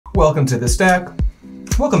welcome to the stack.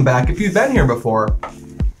 Welcome back if you've been here before.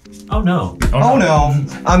 Oh no. Oh no.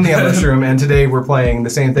 I'm NeonMushroom, and today we're playing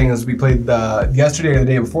the same thing as we played yesterday or the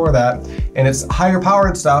day before that, and it's higher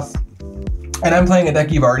powered stuff. And I'm playing a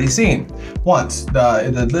deck you've already seen once.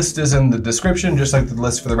 The list is in the description, just like the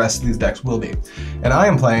list for the rest of these decks will be. And I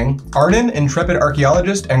am playing Ardenn, Intrepid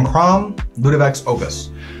Archaeologist, and Kraum, Ludevic's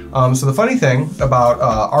Opus. So the funny thing about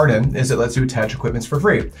Ardenn is it lets you attach equipments for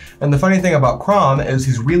free. And the funny thing about Kraum is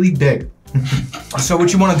he's really big. So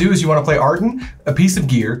what you want to do is you want to play Ardenn, a piece of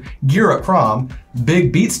gear up Kraum,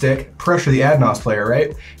 big beat stick, pressure the Adnos player,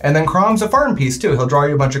 right? And then Kraum's a farm piece too. He'll draw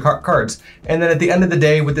you a bunch of cards. And then at the end of the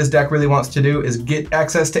day, what this deck really wants to do is get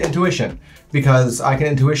access to intuition, because I can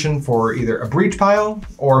intuition for either a breach pile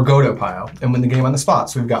or a Godo pile and win the game on the spot.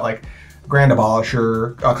 So we've got like Grand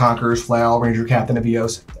Abolisher, Conqueror's Flail, Ranger Captain of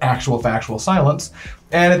Eos, actual factual silence.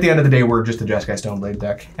 And at the end of the day, we're just a Jeskai Stoneblade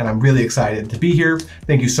deck, and I'm really excited to be here.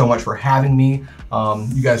 Thank you so much for having me.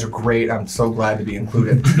 You guys are great. I'm so glad to be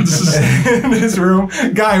included in this room.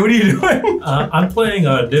 Guy, what are you doing? I'm playing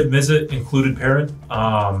Niv Mizzet, included Parun.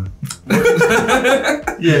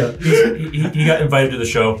 Yeah. He got invited to the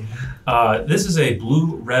show. This is a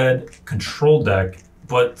blue-red control deck,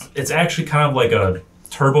 but it's actually kind of like a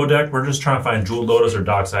turbo deck. We're just trying to find Jewel Lotus or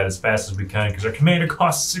Dockside as fast as we can because our commander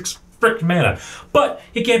costs 6 frick mana. But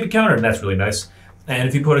he can't be countered, and that's really nice. And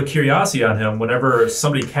if you put a Curiosity on him, whenever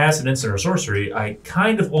somebody casts an instant or sorcery, I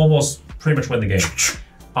kind of almost pretty much win the game.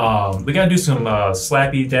 We gotta do some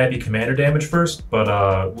slappy dabby commander damage first, but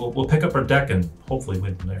we'll pick up our deck and hopefully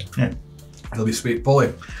win from there. Yeah. It'll be sweet.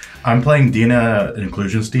 Foley. I'm playing Dina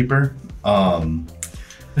Inclusion Steeper.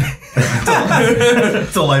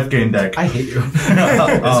 It's a life gain deck. I hate you.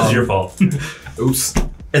 This is your fault. Oops.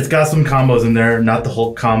 It's got some combos in there, not the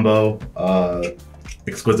Hulk combo.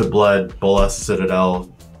 Exquisite Blood, Bola, Citadel,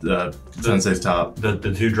 Sensei's Top. The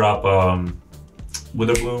 2-drop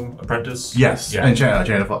Witherbloom Apprentice? Yes, Yeah. and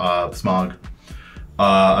Channel Smog.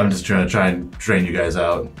 I'm just trying and train you guys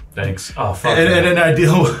out. Thanks. Oh, fuck. In an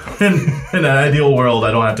ideal world,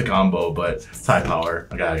 I don't have to combo, but it's high power.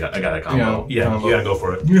 I got a combo. Yeah, combo. you gotta go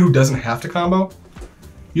for it. You know who doesn't have to combo?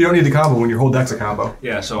 You don't need to combo when your whole deck's a combo.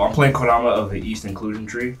 Yeah, so I'm playing Kodama of the East Inclusion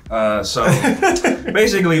Tree. So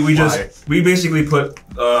basically, we basically put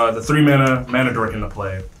the 3 mana dork into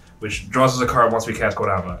play, which draws us a card once we cast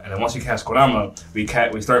Kodama. And then once we cast Kodama,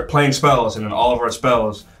 we start playing spells, and then all of our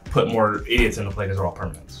spells put more idiots into play because they're all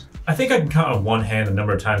permanents. I think I can count on one hand the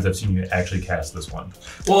number of times I've seen you actually cast this one.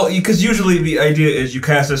 Well, because usually the idea is you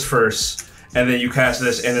cast this first, and then you cast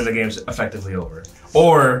this, and then the game's effectively over.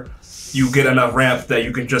 Or you get enough ramp that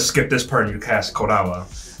you can just skip this part and you cast Kodama.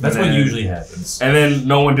 That's what usually happens. And then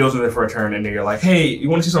no one deals with it for a turn, and then you're like, hey, you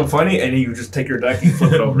want to see something funny? And then you just take your deck and you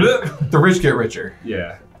flip it over. The rich get richer.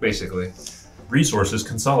 Yeah, basically. Resources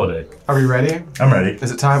consolidate. Are we ready? I'm ready.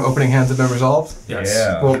 Is it time? Opening hands have been resolved? Yes.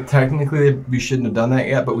 Yeah. Well, technically, we shouldn't have done that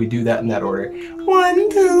yet, but we do that in that order. 1,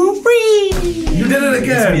 2, 3. You did it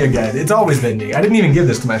again. It's me again. It's always been me. I didn't even give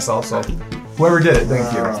this to myself, so whoever did it,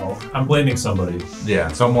 thank you. I'm blaming somebody. Yeah,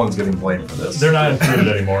 someone's getting blamed for this. They're not included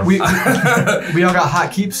anymore. We all got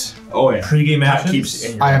hot keeps. Oh yeah. Pre-game Hot actions? keeps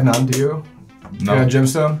in your I have none. Do you? No. You got a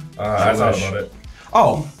gemstone? I thought about it.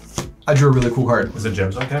 Oh, I drew a really cool card. Is it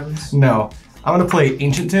Gemstone Caverns? No. I'm gonna play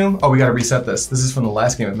Ancient Tomb. Oh, we gotta reset this. This is from the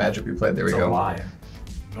last game of Magic we played. There we It's a go. lie.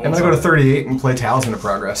 I'm gonna go to 38 and play Talisman of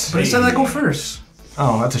Progress. But it said I go first.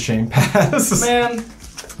 Oh, that's a shame. Pass. Man.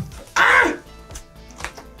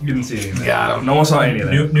 You didn't see anything. Got him. No one saw any of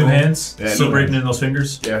that. New hands? Yeah, Still new breaking hands. in those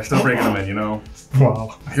fingers? Yeah, still breaking them in, you know.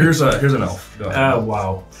 Wow. Here's an elf. Go ahead. Oh,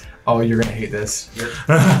 wow. Oh, you're gonna hate this.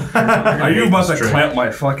 Are you about to clamp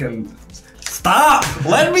my fucking... Stop!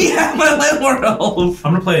 Let me have my landlord elf!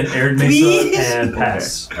 I'm gonna play an Arid Please? Mesa and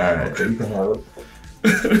pass. Alright.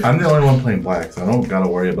 I'm the only one playing black, so I don't gotta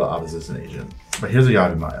worry about opposition agent. But here's a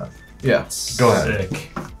Yavimaya. Yeah. Go ahead.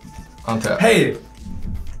 Sick. On tap. Hey!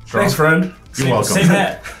 Thanks, friend. You're welcome. Same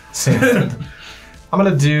hat. Same. I'm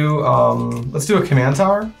gonna do, let's do a command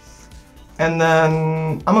tower. And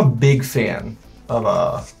then I'm a big fan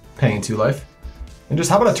of paying 2 life. And just,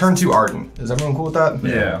 how about a turn 2 Ardenn? Is everyone cool with that?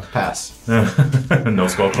 Yeah. Pass. No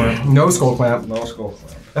skull clamp. No skull clamp. No skull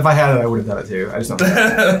clamp. If I had it, I would have done it too. I just don't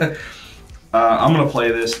have it. I'm gonna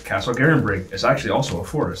play this Castle Garenbrig. It's actually also a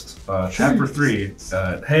forest. Chapter 3.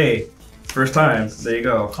 Hey, first time. There you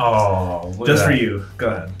go. Oh, look Just at for that. you. Go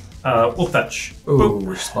ahead. We'll fetch. Ooh,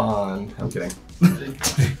 respond. I'm kidding.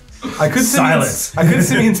 I could Silence. I could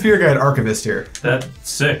Simeon Spear Guide Archivist here. That's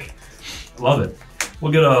sick. Love it.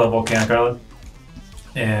 We'll get a Volcanic Island.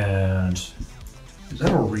 And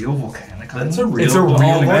that a real volcanic island? That's a real. It's a real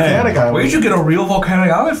volcanic island. Where'd you get a real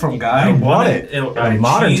volcanic island from, guy? I won it. I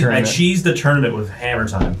modern tournament. I cheesed the tournament with Hammer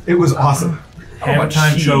Time. It was awesome. Hammer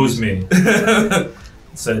Time cheese. chose me.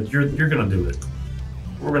 Said you're gonna do it.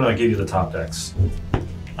 We're gonna give you the top decks.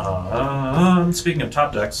 Speaking of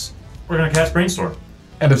top decks, we're gonna cast Brainstorm.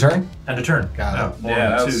 End of turn? End of turn. Got it.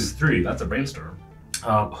 Yeah, 1, 2, 3. That's a brainstorm.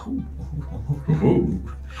 What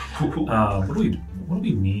do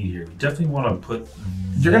we need here? We definitely want to put.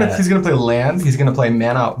 He's gonna play land. He's gonna play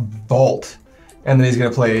mana vault, and then he's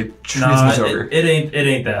gonna play Trisme's it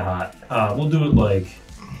ain't that hot. We'll do it like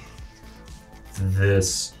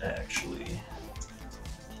this actually.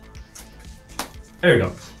 There you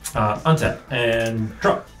go. Untap and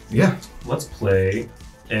drop. Yeah. Let's play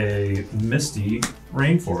a Misty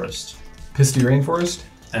Rainforest. Pisty Rainforest.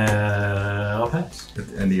 And I'll pass. At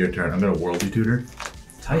the end of your turn, I'm gonna Worldly Tutor.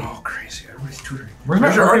 Tight. Oh, crazy. Everybody's tutoring.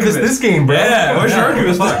 Where's your argument? This game, bro. Yeah, where's your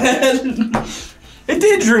argument? It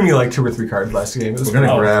did drew me like 2 or 3 cards last game. It was We're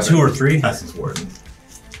gonna Oh, grab 2 or 3. Essence Warden.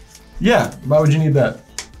 Yeah. Why would you need that?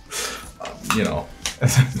 You know.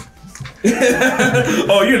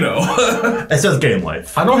 Oh, you know. It says game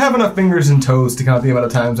life. I don't have enough fingers and toes to count the amount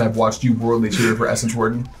of times I've watched you worldly tutor for Essence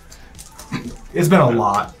Warden. It's been a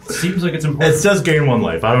lot. Seems like it's important. It says gain 1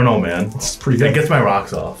 life. I don't know, man. It's pretty It good. gets my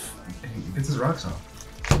rocks off. He gets his rocks off.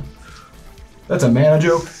 That's a mana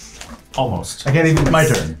joke. Almost. I can't even. My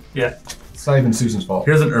turn. Yeah. It's not even Susan's fault.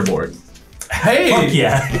 Here's an Herboard. Hey! Fuck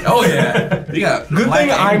yeah. Oh, yeah. You got Good black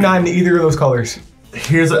thing I'm and- not in either of those colors.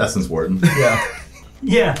 Here's an Essence Warden. Yeah.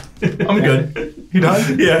 Yeah. I'm good. You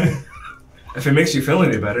done? Yeah. If it makes you feel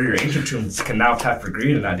any better, your Ancient Tombs can now tap for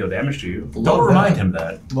green and not deal damage to you. Don't Love remind that. him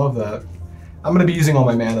that. Love that. I'm gonna be using all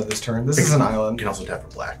my mana this turn. This is an You island. can also tap for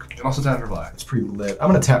black. You can also tap for black. It's pretty lit. I'm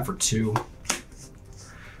gonna tap for 2.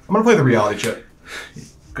 I'm gonna play the reality chip.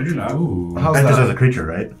 Could you not? Ooh. How's That just as that? a creature,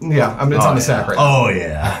 right? Yeah, it's on the sack right now. Oh,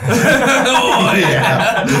 yeah. Oh,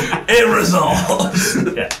 yeah. It resolves.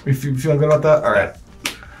 Yeah. You feeling good about that? All right.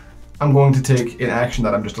 I'm going to take an action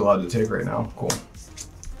that I'm just allowed to take right now. Cool.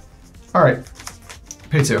 All right.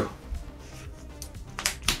 Pay 2.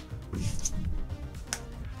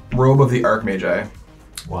 Robe of the Archmagi.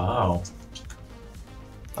 Wow.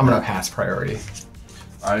 I'm gonna pass priority.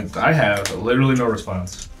 I have literally no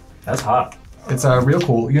response. That's hot. It's real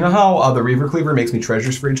cool. You know how the Reaver Cleaver makes me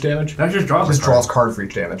treasures for each damage? That just draws Just a card. draws card for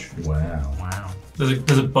each damage. Wow. Wow. Does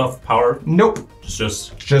it buff power? Nope.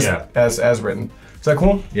 Just Just as written. Is that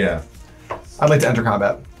cool? Yeah. I'd like to enter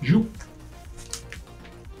combat. You.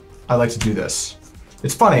 I'd like to do this.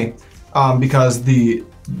 It's funny because the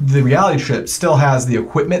reality ship still has the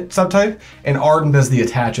equipment subtype, and Ardenn does the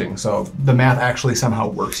attaching, so the math actually somehow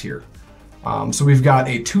works here. So we've got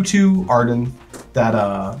a 2/2 Ardenn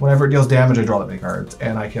that whenever it deals damage, I draw that many cards,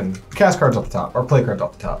 and I can cast cards off the top, or play cards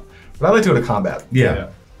off the top. But I'd like to go to combat. Yeah.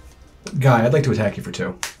 Guy, I'd like to attack you for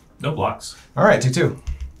 2. No blocks. All right, 2/2.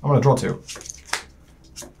 I'm gonna draw 2.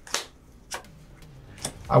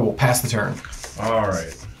 I will pass the turn.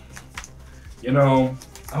 Alright. You know,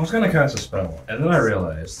 I was gonna cast a spell, and then I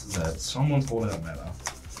realized that someone's holding up mana.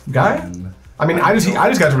 Guy? And I mean, I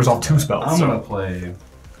just got to resolve 2 spells. I'm so. gonna play...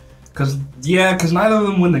 Cause neither of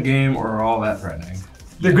them win the game or are all that threatening.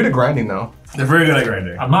 They're good at grinding, though. They're very good at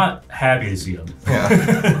grinding. I'm not happy to see them.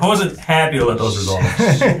 Yeah. I wasn't happy to let those resolve.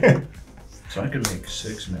 So I can make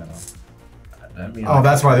 6 mana. That means Oh,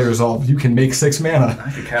 that's why they resolve. You can make 6 mana. I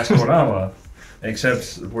could cast Kodama.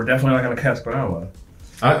 Except we're definitely not gonna cast Kodama.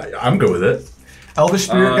 I'm good with it. Elvish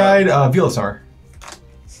Spirit Guide, Velasar.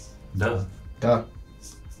 Duh. Duh.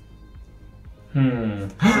 Hmm.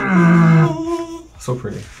 So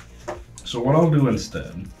pretty. So what I'll do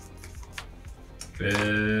instead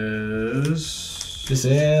is This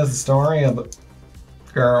is the story of the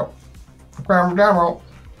girl. I'm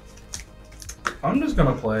just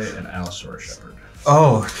gonna play an Allosaur Shepherd.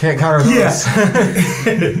 Oh, can't counter those.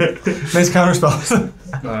 Nice counter spells. And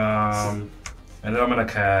then I'm gonna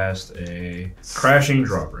cast a Crashing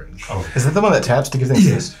Drawbridge. Oh. Is that the one that taps to give things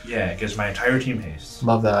haste? Yeah, it gives my entire team haste.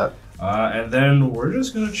 Love that. And then we're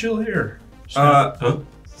just gonna chill here. Huh?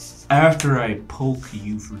 After I poke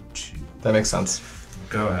you for 2. That makes sense.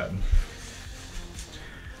 Go ahead.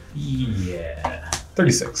 Yeah.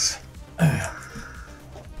 36.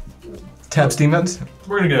 Tap Steam Vents?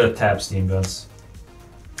 We're gonna go tap Steam Vents.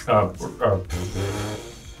 Is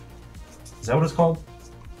that what it's called?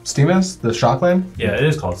 Steam Vents? The Shockland? Yeah, it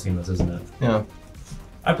is called Steam Vents, isn't it? Yeah.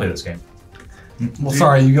 I play this game. Well,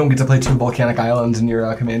 sorry, you don't get to play 2 volcanic islands in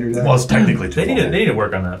your commander deck. Well, it's technically They need to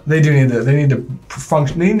work on that. They do need to. They need to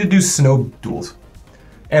function. They need to do snow duels,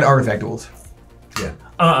 and artifact duels. Yeah.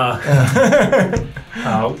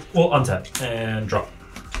 We'll untap and drop.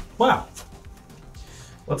 Wow.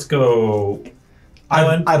 Let's go.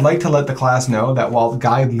 Island. I'd like to let the class know that while the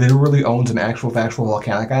guy literally owns an actual factual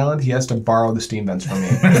volcanic island, he has to borrow the steam vents from me.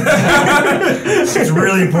 It's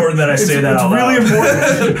really important that I say that out loud. It's really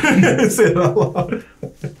important. Say it out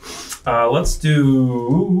loud. Let's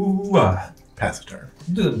do... Pass the turn.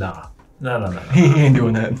 Nah. No. He ain't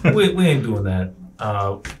doing that. we ain't doing that.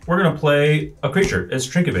 We're going to play a creature. It's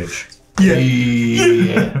Trinkevage. Yeah.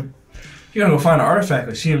 You're gonna go find an artifact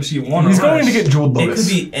with CMC 1. He's going to get Jeweled It Lotus.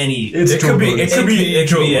 could be any. It could be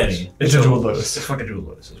any. It's a Jeweled Lotus. It's fucking Jeweled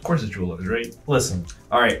Lotus. Of course it's Jeweled Lotus, right? Listen.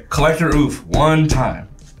 Alright, Collector Oof, one time.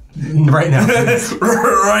 Right now.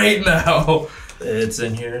 Right now. It's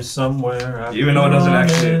in here somewhere. Even though it doesn't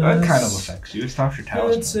actually, that kind of affects you. It stops your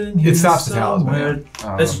talisman. It stops the talisman.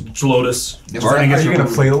 It's Lotus. Are you going to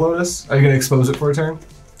play the Lotus? Are you going to expose it for a turn?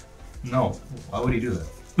 No. Why would he do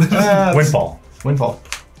that? Windfall. Windfall.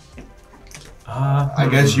 I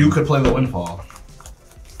guess you could play the Windfall.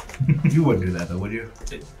 You wouldn't do that though, would you?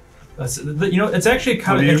 It's actually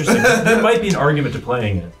kind of interesting. There might be an argument to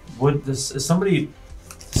playing it. Does somebody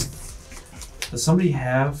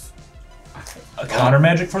have a counter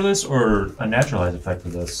magic for this or a naturalize effect for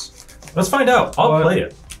this? Let's find out. I'll play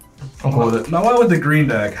it. I'm cool with it. Now, why would the green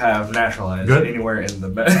deck have naturalized anywhere in the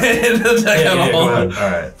deck at all? All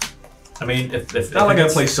right. I mean, if it's not like I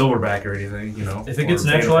play Silverback or anything, you know. If it gets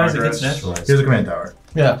naturalized, it gets naturalized. Here's a command tower.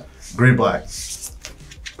 Yeah. Green black.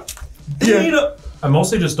 Dina. I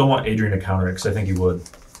mostly just don't want Adrian to counter it because I think he would,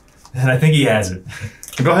 and I think he has it.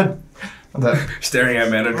 Go ahead. Staring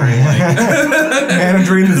at Mana Drain like Mana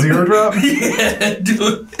Drain the 0-drop? Yeah,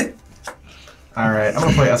 dude. Alright, I'm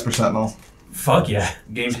gonna play Esper Sentinel. Fuck yeah.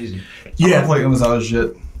 Game's easy. Yeah. I'm gonna play Umazawa's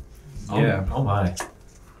shit. Yeah. Oh my.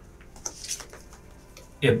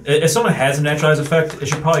 If someone has a naturalized effect, it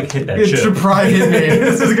should probably hit that shit. It should probably hit me.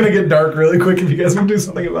 This is gonna get dark really quick if you guys want to do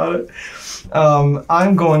something about it.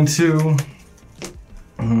 I'm going to...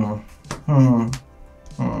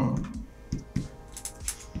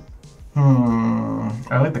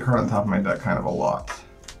 I like the card on top of my deck kind of a lot.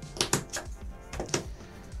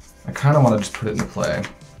 I kind of want to just put it into play.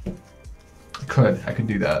 I could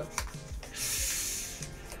do that.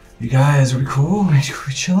 You guys, are we cool? Are we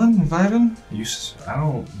chilling? Vibing? I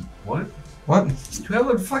don't... What? What? You have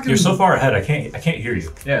a fucking... You're so far ahead, I can't hear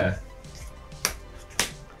you. Yeah.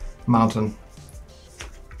 Mountain.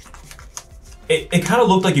 It kind of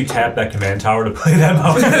looked like you tapped that command tower to play that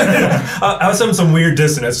mountain. I was having some weird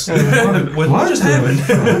dissonance. What just happened?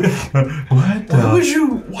 What? Why would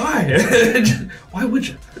you? Why? Why would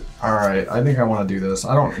you? Alright, I think I want to do this.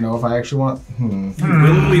 I don't know if I actually want... You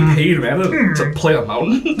willingly paid Mana to play a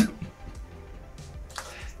mountain?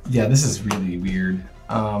 Yeah, this is really weird.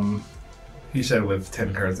 He said with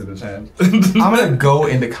 10 cards in his hand. I'm gonna go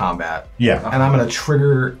into combat. Yeah. And I'm gonna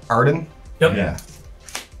trigger Ardenn. Yep. Yeah.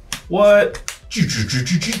 What?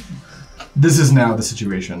 This is now the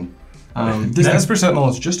situation. This Esper Sentinel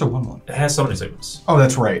is just a 1/1. It has so many signals. Oh,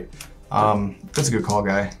 that's right. That's a good call,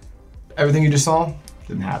 guy. Everything you just saw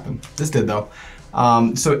didn't happen. This did, though.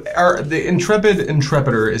 So the Intrepid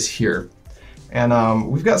Intrepider is here. And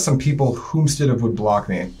we've got some people whomstead would block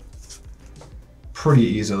me pretty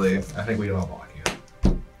easily. I think we can all block you.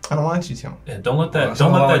 I don't want you to. Yeah, don't let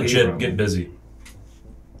that jit get busy.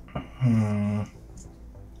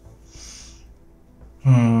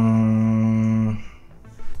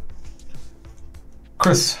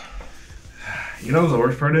 Chris. You know what the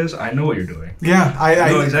worst part is? I know what you're doing. Yeah,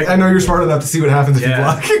 I know you're smart enough to see what happens if you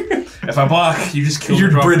block. If I block, you just kill your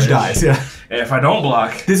the bridge dies, yeah. And if I don't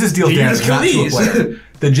block, this is deal damage, just kill not to a player.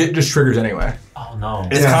 The Jit just triggers anyway. Oh no.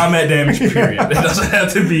 It's combat damage, period. It doesn't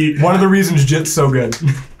have to be... One of the reasons Jit's so good.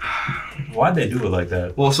 Why'd they do it like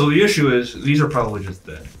that? Well, so the issue is, these are probably just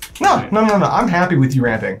dead. No. I'm happy with you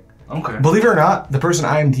ramping. Okay. Believe it or not, the person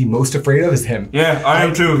I am the most afraid of is him. Yeah, I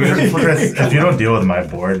am too. Chris, if you don't deal with my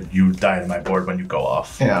board, you die to my board when you go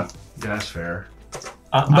off. Yeah. That's fair.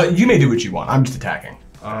 But you may do what you want. I'm just attacking.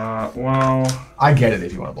 Well... I get it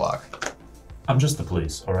if you want to block. I'm just the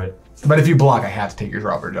police, alright? But if you block, I have to take your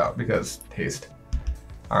drawbridge out because haste.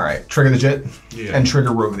 Alright, trigger the Jit and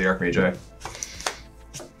trigger Rogue the Archmage.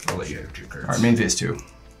 I'll let you have 2 cards. Alright, main phase 2.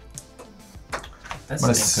 I'm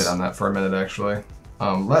gonna sit on that for a minute actually.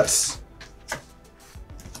 Let's...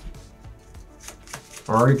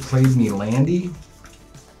 Already played me Landy.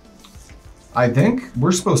 I think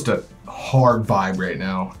we're supposed to hard vibe right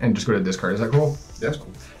now and just go to discard. Is that cool? That's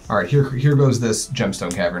cool. Alright, here goes this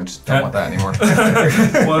Gemstone Caverns. Don't want that anymore.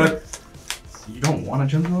 What? You don't want a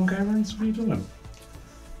Gemstone Caverns? What are you doing?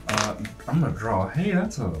 I'm gonna draw. Hey,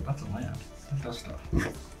 that's a land. Does stuff.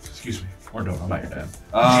 Excuse me. Or don't. I'm not your dad.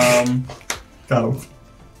 Got him.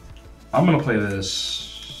 I'm gonna play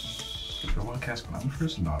this. Do I want to cast Kodama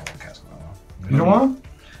first? No, I don't want to cast Kodama. You don't want?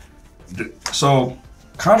 So,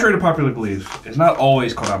 contrary to popular belief, it's not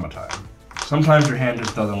always Kodama time. Sometimes your hand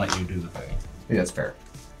just doesn't let you do the thing. Yeah, that's fair.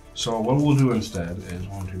 So what we'll do instead is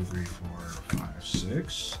 1, 2, 3, 4, 5,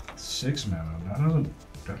 6. 6 mana.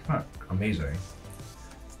 That's not amazing.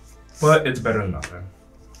 But it's better than nothing.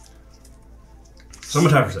 So I'm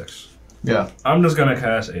gonna tap for 6. Yeah. I'm just gonna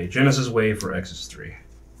cast a Genesis Wave for X's 3.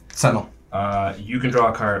 Sentinel. You can draw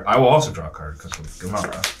a card. I will also draw a card because of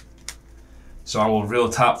Gilanra. So I will reveal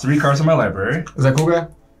top 3 cards in my library. Is that cool, guy?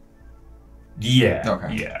 Yeah.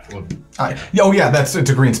 Okay. Yeah. Oh yeah, it's a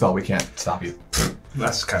green spell. We can't stop you.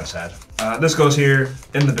 That's kind of sad. This goes here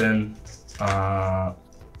in the bin,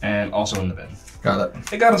 and also in the bin. Got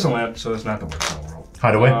it. It got us a lamp, so it's not the worst in the world.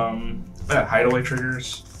 Hideaway? Yeah, hideaway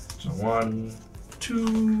triggers. So 1,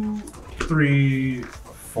 2, 3,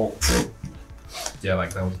 4. Yeah,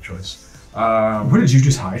 like that was a choice. What did you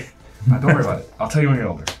just hide? Don't worry about it. I'll tell you when you're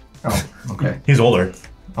older. Oh, okay. He's older.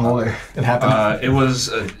 I'm older. It happened. It was.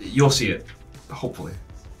 You'll see it, hopefully.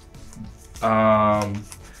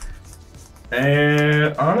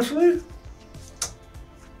 And honestly,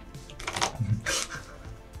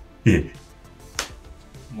 Yeah.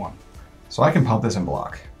 1. So I can pump this and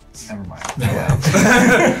block. Never mind.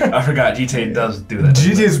 Yeah. I forgot. GTA does do that.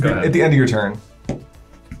 GT is Go ahead. at the end of your turn.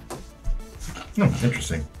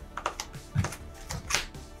 Interesting.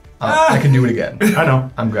 I can do it again. I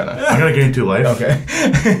know. I'm gonna. I'm gonna gain 2 life. Okay.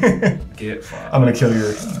 Get fucked. I'm gonna kill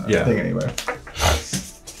your Yeah. thing anyway.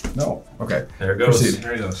 No. Okay. There it goes. Proceed.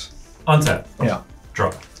 There he goes. Untap. Yeah.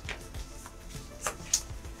 Draw.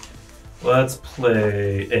 Let's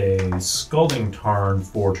play a Scalding Tarn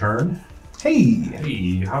for turn. Hey.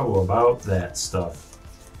 Hey, how about that stuff?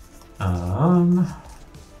 I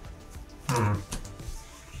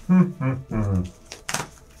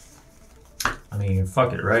mean,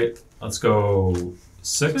 fuck it, right? Let's go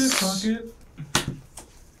 6. Fuck it.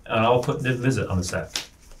 And I'll put Niv Mizzet on the stack.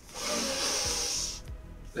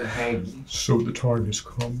 Hang. So the target is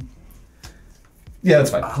come. Yeah,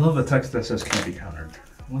 that's fine. I love the text that says can't be countered.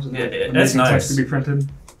 Wasn't Yeah, it? that's Amazing nice. Text to be printed.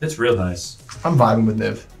 It's real nice. I'm vibing with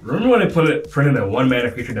Niv. Remember when they printed a 1 mana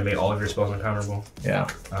creature that made all of your spells uncounterable? Yeah.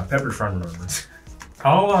 Pepper Front remembers.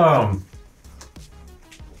 I'll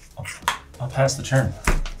pass the turn.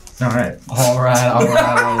 All right. All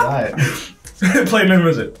right. Play Niv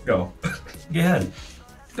Mizzet. Go. Go ahead.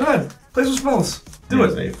 Go ahead. Play some spells. Do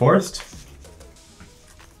Here's it. a forest.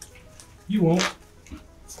 You won't.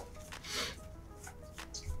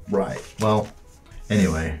 Right. Well,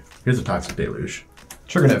 anyway, here's a Toxic Deluge.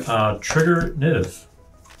 Trigger Niv. Trigger Niv. Is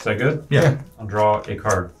that good? Yeah. I'll draw a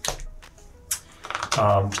card.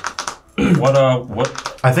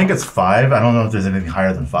 What? I think it's 5. I don't know if there's anything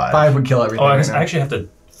higher than 5. 5 would kill everything. Oh, I right now. actually have to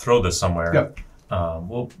throw this somewhere. Yep.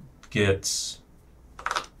 We'll get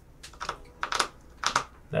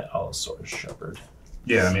that Allosaurus Shepherd.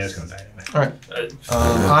 Yeah, I mean, it's going to die anyway. All right.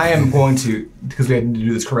 I am going to, because we had to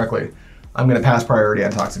do this correctly, I'm going to pass priority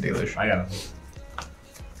on Toxic Deluge. I got it.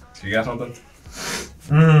 So you got something?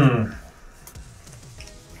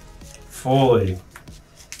 Foley.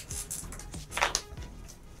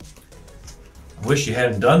 I wish you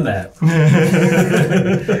hadn't done that.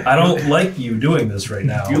 I don't like you doing this right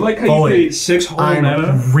now. You like how Foley, you paid 6 whole I'm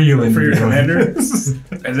mana really for your doing commander? this.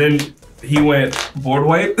 And then he went board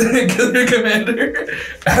wipe and killed your commander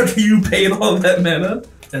after you paid all that mana?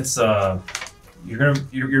 It's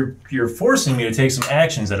you're forcing me to take some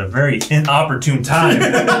actions at a very inopportune time.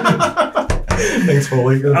 Thanks,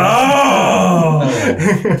 Foley. Oh!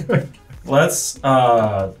 Let's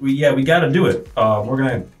we got to do it. We're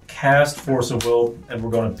gonna cast Force of Will, and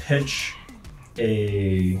we're gonna pitch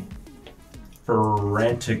a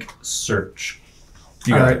Frantic Search.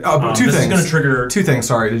 You got it. Oh, two this things. is gonna trigger. 2 things.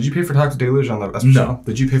 Sorry. Did you pay for Toxic Deluge on the Esper No. Sentinel?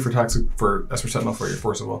 Did you pay for Esper Sentinel for your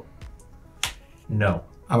Force of Will? No.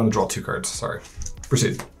 I'm going to draw 2 cards. Sorry.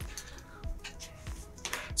 Proceed.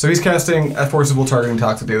 So he's casting at Force of Will targeting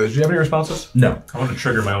Toxic Deluge. Do you have any responses? No. I want to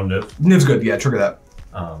trigger my own Niv. Niv's good. Yeah, trigger that.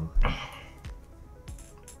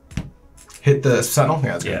 Hit the Sentinel?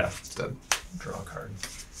 Yeah, it's good. Yeah. It's dead. Draw a card.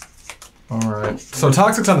 All right. So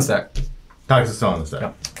Toxic's on the stack. Toxic's still on the stack.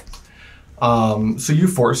 Yeah. So you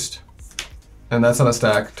forced, and that's on a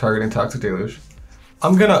stack targeting Toxic Deluge.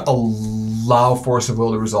 I'm going to allow Force of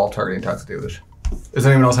Will to resolve targeting Toxic Deluge. Does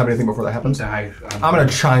anyone else have anything before that happens? I'm going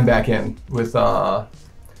to chime back in with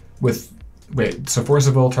wait, so Force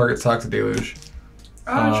of Will targets Toxic Deluge.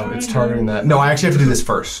 It's targeting that. No, I actually have to do this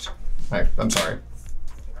first. I'm sorry.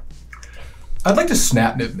 I'd like to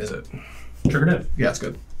snap Niv Mizzet. Trigger Niv. Yeah, it's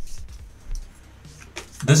good.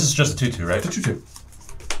 This is just a 2/2, right? It's a 2/2.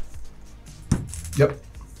 Yep.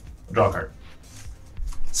 Draw a card.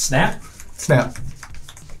 Snap. Snap.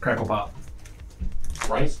 Crackle pop.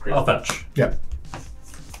 Right. I'll fetch. Yep.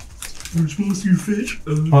 We're supposed to fetch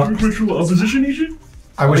virtual opposition agent?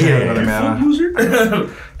 I wish I had Yeah, another mana. Loser?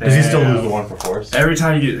 Does he still lose the 1 for force? Every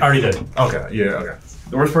time you get. Already did. Okay, yeah, okay.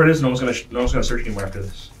 The worst part is no one's gonna search anymore after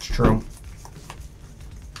this. It's true.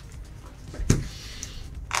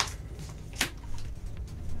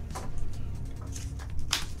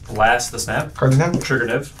 Blast the snap. Cards in hand? Trigger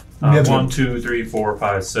Niv. Niv's 1, good. 2, 3, 4,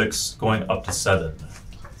 5, 6, going up to 7.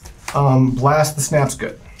 Blast the snap's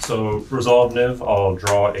good. So resolve Niv, I'll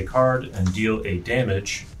draw a card and deal a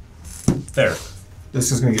damage. There.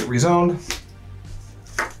 This is going to get rezoned.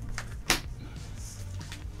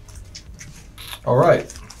 All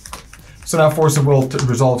right. So now force of will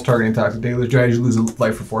resolves targeting attack. The daily strategy lose a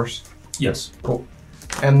life for force. Yes. Cool.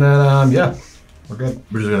 And then, yeah, we're good.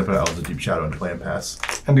 We're just gonna put Elves of Deep Shadow into play and pass.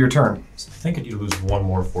 End of your turn. I think I do lose 1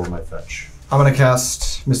 more for my fetch. I'm going to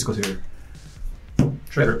cast Mystical Tutor.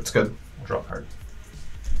 Trigger. It's good. I'll draw a card.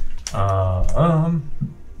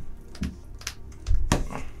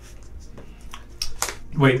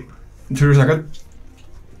 Wait. Tutor's not good?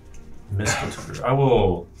 Mystical Tutor. I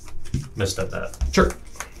will misstep that. Sure.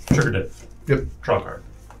 Trigger Niv. Yep. Draw a card.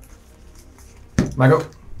 My go.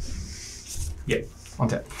 Yep. On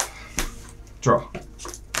tap. Draw.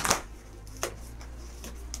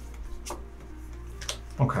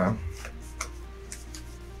 Okay.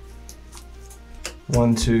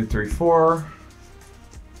 1, 2, 3, 4.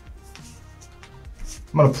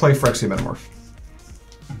 I'm gonna play Phyrexia Metamorph.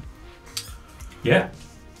 Yeah.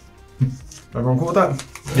 Everyone cool with that?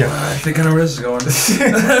 Yeah. I think I know where this is going. This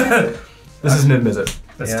is Niv Mizzet.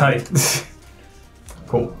 That's Yeah. tight.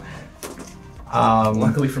 Cool.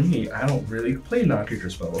 Luckily for me, I don't really play non-creature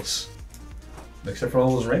spells. Except for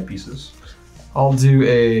all those red pieces. I'll do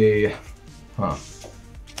a. Huh.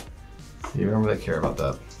 You don't really care about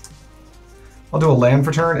that. I'll do a land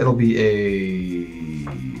for turn. It'll be a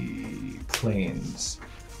plains.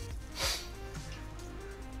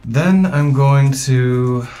 Then I'm going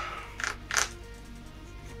to.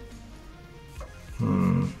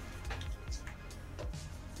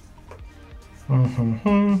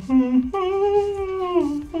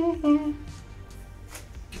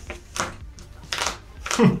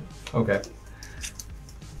 Okay.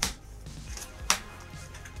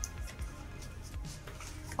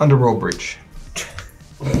 Underworld Breach.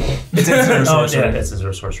 It's instant Oh, sorcery. yeah, it's a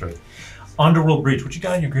zero sorcery. Underworld Breach. What you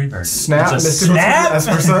got in your graveyard? Snap, There's a Mystical snap?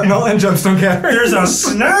 Esper Sentinel, and Gemstone Gathering. There's a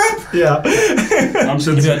snap? Yeah. I'm You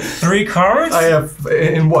sensitive. got 3 cards? I have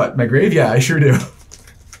in what? My grave? Yeah, I sure do.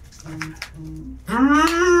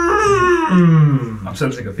 I'm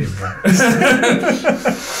sensing a theme here.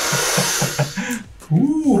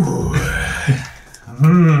 Ooh.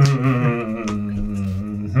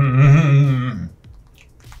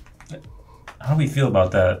 How do we feel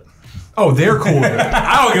about that? Oh, they're cool with it.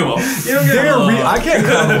 I don't give a f- I can't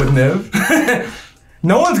combo with Niv.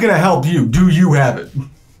 No one's gonna help you. Do you have it?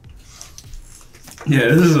 Yeah,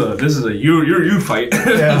 this is a you fight.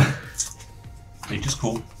 Yeah. Bleach is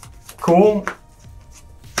cool. Cool.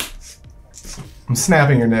 I'm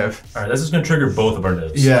snapping your Niv. Alright, this is gonna trigger both of our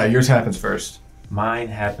nibs. Yeah, yours happens first. Mine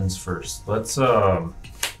happens first. Let's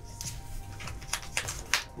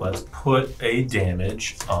put a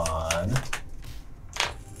damage on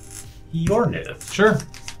your nib. Sure.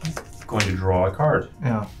 Going to draw a card.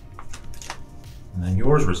 Yeah. And then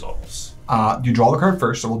yours resolves. You draw the card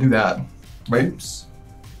first, so we'll do that. Right? Oops.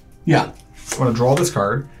 Yeah. I'm gonna draw this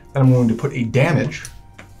card, and I'm going to put a damage.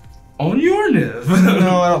 On your Niv.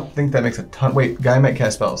 No, I don't think that makes a ton. Wait, guy might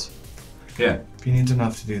cast spells. Yeah. If he needs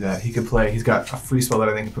enough to do that, he could play. He's got a free spell that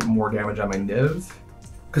I think can put more damage on my Niv.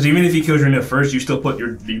 Because even if he kills your Niv first, you still put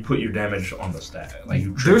your damage on the stat. Like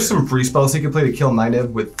you. There's some free spells he could play to kill my Niv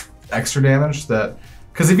with extra damage. That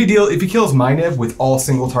because if he kills my Niv with all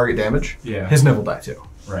single target damage, Yeah. his Niv will die too.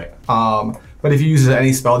 Right. But if he uses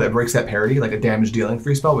any spell that breaks that parity, like a damage dealing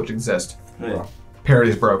free spell, which exists, Yeah. parity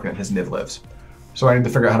is broken and his Niv lives. So I need to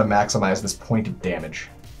figure out how to maximize this point of damage.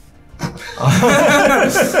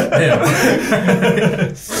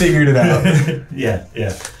 Figured it out. Yeah,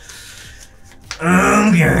 yeah.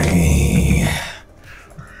 Okay.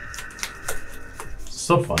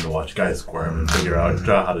 So fun to watch guys squirm and figure out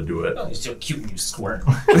how to do it. Oh, you're so cute when you squirm.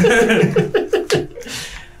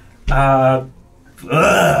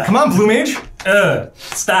 Come on, Blue Mage.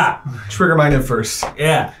 Stop. Trigger my Niv first.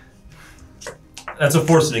 Yeah. That's a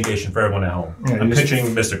force negation for everyone at home. Yeah, I'm you just-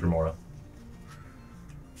 pitching Mystic Remora.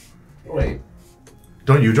 Wait.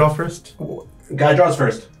 Don't you draw first? Guy draws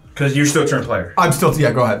first. Because you're still turn player. I'm still,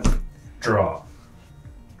 yeah, go ahead. Draw.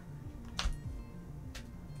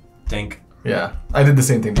 Dink. Yeah, I did the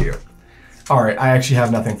same thing to you. All right, I actually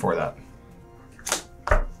have nothing for that.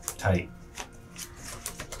 Tight.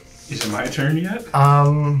 Is it my turn yet? Did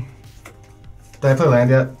I play land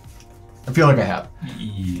yet? I feel like I have.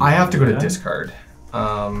 Yeah. I have to go to discard.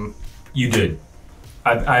 You did.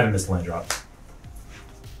 I haven't missed a land drop.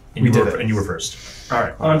 And We you did were, it. And you were first. All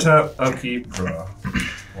right. On top, upkeep, draw.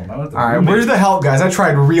 Well, now that the All right, where's the help, guys? I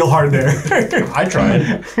tried real hard there. I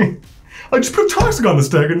tried. I just put toxic on the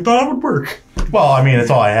stack and thought it would work. Well, I mean, it's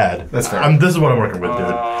all I had. That's fair. This is what I'm working with,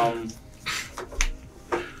 dude.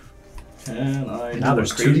 Can I Now do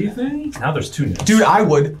there's a crazy two. thing? Now there's 2 nibs. Dude, I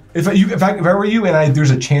would. If I were you and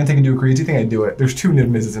there's a chance I can do a crazy thing, I'd do it. There's 2 Niv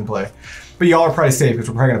Mizzets in play. But y'all are probably safe because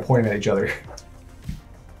we're probably going to point at each other.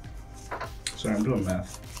 Sorry, I'm doing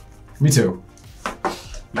math. Me too.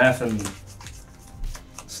 Math and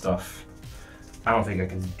stuff. I don't think I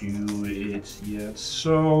can do it yet.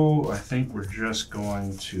 So I think we're just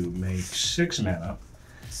going to make 6 mana.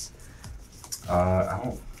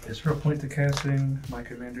 Is there a point to casting my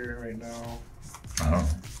commander right now? I don't know.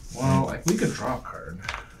 Well, like we could draw a card.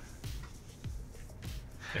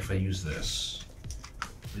 If I use this.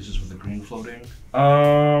 This is with the green floating.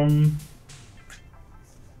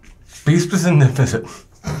 Beast is in Niv Mizzet.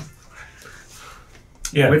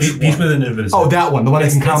 Yeah, Which Beast one? with an Invis. Oh, that one. The one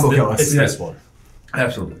that can combo kill us. It's this one.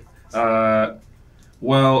 Absolutely.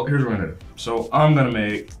 Well, here's what I'm gonna do. So I'm gonna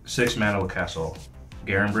make 6 mana with Castle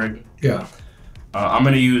Garenbrig. Yeah. I'm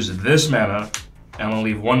gonna use this mana, and I'm gonna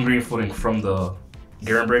leave 1 green floating from the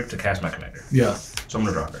Garenbrig to cast my commander. Yeah. So I'm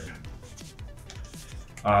gonna draw a card.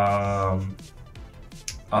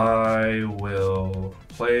 I will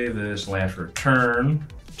play this land for turn,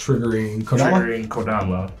 Triggering Kodama. triggering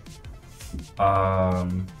Kodama.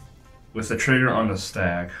 With the trigger on the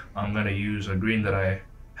stack, I'm gonna use a green that I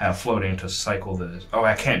have floating to cycle this. Oh,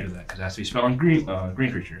 I can't do that because it has to be spelled on green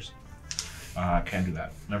creatures. I can't do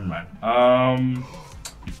that. Never mind.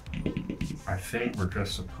 I think we're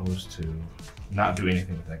just supposed to not do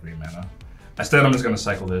anything with that green mana. Instead, I'm just gonna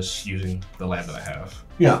cycle this using the land that I have.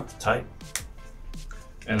 Yeah. Tight.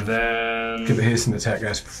 And then Give a haste in the attack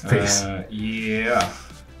guy's face. Yeah,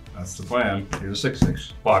 that's the plan. Here's a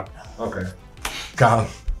 6/6. Block. Okay, Got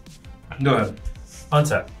him. go ahead.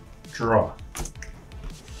 Untap. Draw.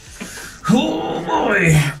 Oh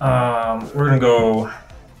boy. We're gonna go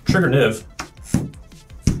trigger Niv.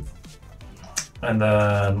 And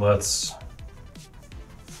then let's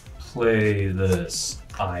play this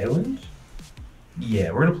island.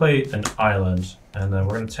 Yeah, we're gonna play an island, and then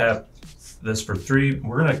we're gonna tap this for 3.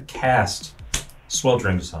 We're gonna cast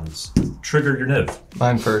Sweltering Suns. Trigger your Niv.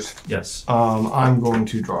 Mine first. Yes. I'm going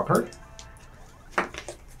to draw a card.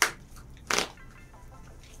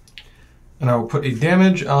 And I will put a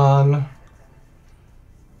damage on.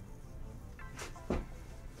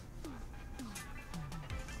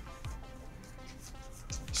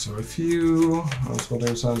 So if you, on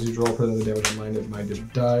Sweltering Suns, you draw, put another damage on mine, if mine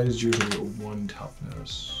dies, you're going to get 1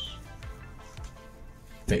 toughness.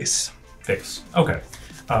 Face. Face. Okay.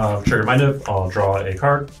 Trigger my Niv. I'll draw a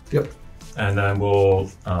card. Yep. And then we'll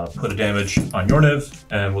put a damage on your Niv,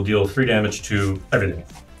 and we'll deal 3 damage to everything.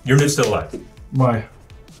 Your Niv's still alive. Why?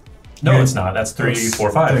 No, Yeah. it's not. That's 3, That's-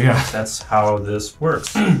 4, 5. yeah. That's how this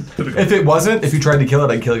works. If it wasn't, if you tried to kill it,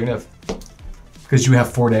 I'd kill your Niv. Because you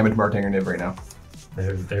have 4 damage marked on your Niv right now.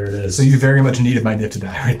 There it is. So you very much needed my Niv to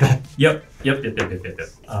die right then. Yep.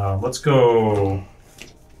 Let's go.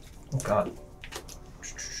 Oh god.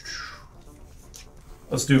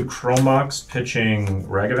 Let's do Chromox pitching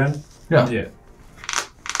Ragavan. Yeah. Yeah.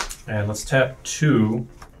 And let's tap 2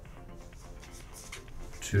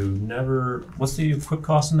 to never. What's the equip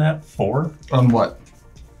cost in that? 4? On what?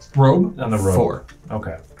 Robe? On the road. 4.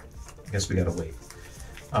 Okay. I guess we gotta wait.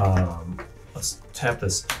 Let's tap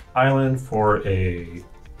this island for a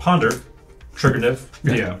Ponder. Trigger Niv.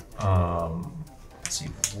 Yeah. Let's see.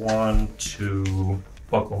 1, 2.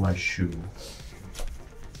 Buckle my shoe.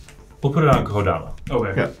 We'll put it on Kodama.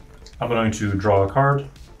 Okay. Yeah. I'm going to draw a card,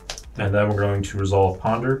 and then we're going to resolve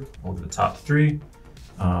Ponder over the top 3.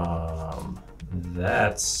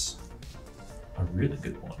 That's a really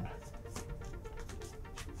good one.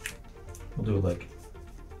 We'll do it like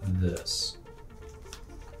this.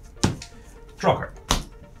 Draw a card.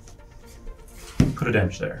 Put a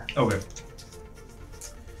damage there. Okay.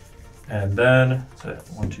 And then,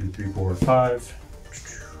 1, 2, 3, 4, 5.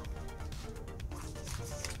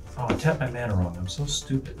 Oh, I tapped my mana wrong. I'm so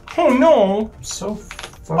stupid. Oh no! I'm so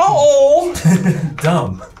fucking Oh!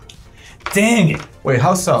 dumb. Dang it! Wait,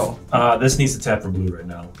 how so? This needs to tap for blue right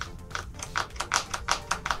now.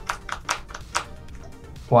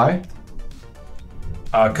 Why?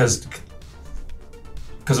 Because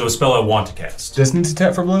of a spell I want to cast. This needs to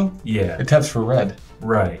tap for blue? Yeah. It taps for red.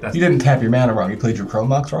 Right. You didn't tap your mana wrong. You played your Chrome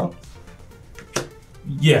box wrong?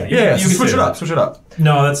 Yeah. Yeah, you so can switch say it up. that. Switch it up.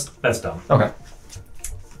 No, that's dumb. Okay.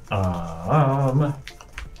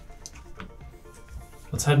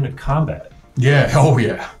 Let's head into combat. Yeah. Oh,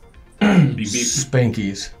 yeah. Beep, beep.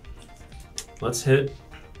 Spankies. Let's hit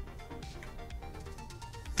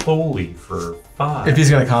Foley for 5. If he's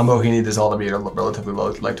going to combo, he needs this all to be a relatively low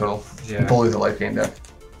life total. Yeah. Foley's a life gain deck.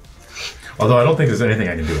 Although I don't think there's anything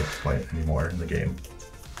I can do at this point anymore in the game.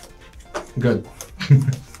 Good. Is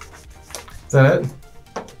that it?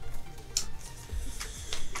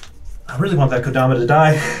 I really want that Kodama to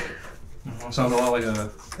die. Sounds a lot like a.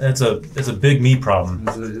 It's a big me problem.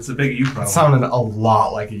 It's a big you problem. It sounded a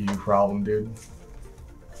lot like a you problem, dude.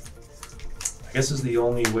 I guess is the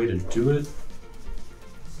only way to do it.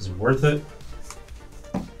 Is it worth it?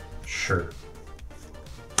 Sure.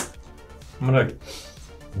 I'm gonna.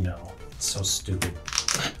 No. It's so stupid.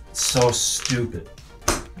 It's so stupid.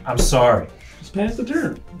 I'm sorry. Just pass the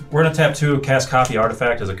turn. We're gonna tap 2, cast copy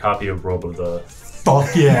artifact as a copy of Robe of the.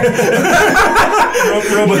 Fuck yeah.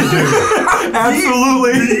 Robe of the Dude.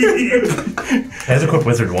 Absolutely. Has equip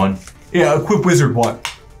wizard 1. Yeah, equip wizard 1.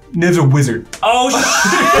 Niv's a wizard. Oh shit!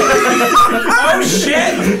 Oh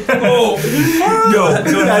shit! Oh,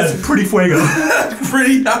 Yo, that's pretty fuego.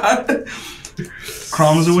 Pretty hot.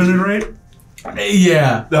 Kraum's a wizard, right?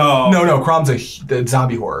 Yeah. No. No, Kraum's the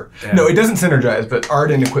zombie horror. Yeah. No, it doesn't synergize, but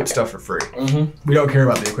Ardenn equips stuff for free. Mm-hmm. We don't care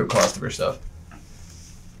about the equip cost of her stuff.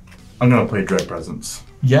 I'm gonna play Dread Presence.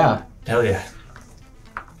 Yeah. hell yeah!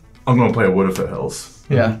 I'm gonna play a Wood of Foothills.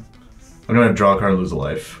 Yeah. I'm gonna draw a card and lose a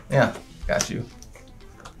life. Yeah. Got you.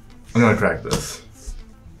 I'm gonna crack this.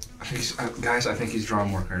 Guys, I think he's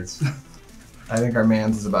drawing more cards. I think our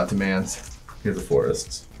mans is about to mans. Here's the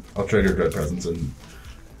forests. I'll trigger Dread Presence and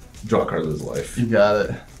draw a card and lose a life. You got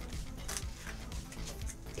it.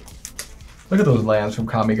 Look at those lands from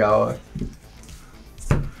Kamigawa.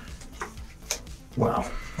 Wow.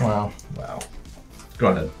 Wow. Wow. Go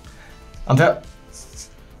ahead. Untap. Is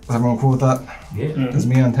everyone cool with that? Yeah. Is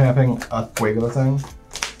me untapping a Fuego thing?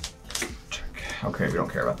 Check. Okay, we don't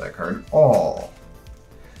care about that card. Oh.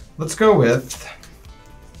 Let's go with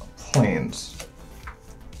Plains.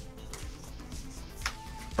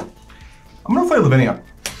 I'm gonna play Lavinia.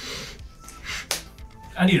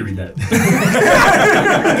 I need to read that.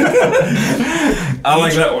 I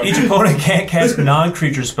like that one. Each opponent can't cast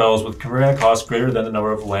non-creature spells with mana cost greater than the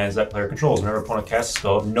number of lands that player controls. Whenever opponent casts a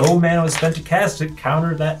spell, if no mana was spent to cast it,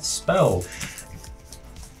 counter that spell.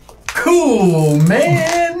 Cool,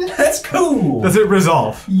 man! That's cool. Does it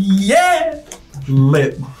resolve? Yeah.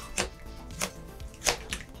 Lit.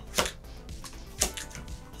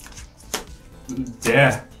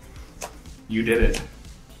 Yeah. You did it.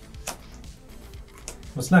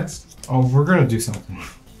 What's next? Oh, we're gonna do something.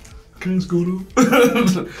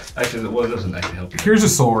 Actually, well, it doesn't actually help you. Here's a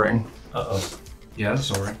Soul Ring. Uh-oh. Yeah, that's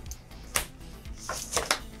sorry.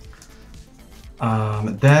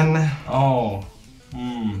 Then... Oh.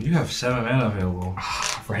 You have 7 mana available.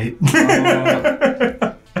 Right.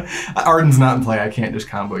 Ardenn's not in play. I can't just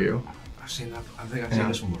combo you. I've seen that. I think I've seen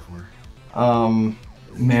this one before.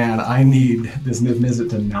 Man, I need this Niv Mizzet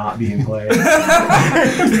to not be in play. You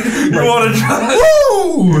want to try?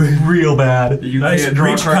 Woo! Real bad. You Nice can't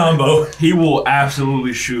draw reach a card. combo. He will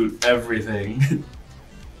absolutely shoot everything.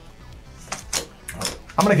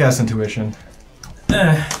 I'm gonna cast Intuition.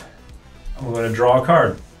 I'm gonna draw a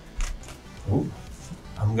card. Ooh.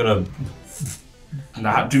 I'm gonna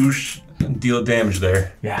Not do deal damage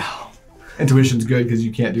there. Yeah. Intuition's good because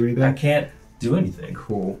you can't do I anything. can't do anything.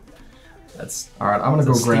 Cool. That's Alright, I'm gonna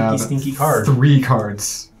go a grab stinky card. 3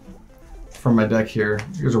 cards from my deck here.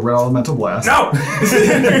 Here's a Red Elemental Blast. No!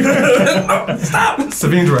 Stop!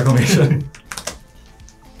 Savine's Reclamation.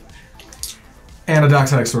 And a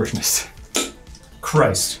Dockside Extortionist.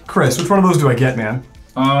 Christ. Chris, which one of those do I get, man?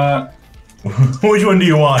 Which one do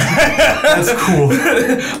you want? That's cool.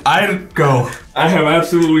 Go. I have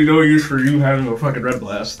absolutely no use for you having a fucking red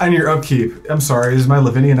blast. And your upkeep. I'm sorry, does my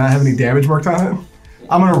Lavinia not have any damage marked on it?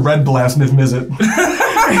 I'm gonna Red Blast Niv Mizzet.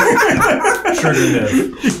 Trigger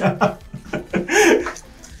Niv. Yeah.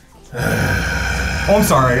 Oh, I'm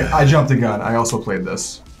sorry. I jumped the gun. I also played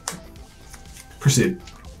this. Proceed.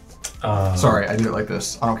 Sorry, I did it like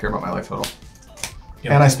this. I don't care about my life total.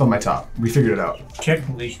 Yep. And I spun my top. We figured it out.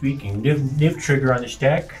 Technically speaking, Niv trigger on the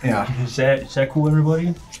stack. Yeah. Is that cool,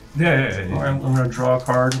 everybody? Yeah. Alright, I'm gonna draw a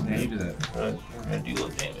card. Yeah, you do that. I'm gonna deal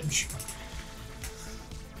damage.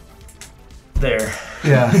 There.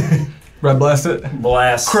 Yeah. Red blast it.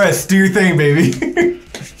 Blast. Chris, do your thing, baby.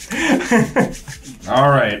 All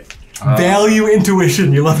right. Value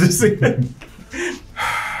intuition. You love to see it.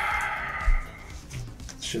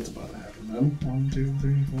 Shit's about to happen then. 1, 2,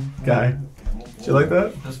 3, 4. Guy. Did you like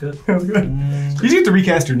that? That's good. That was good. You just have to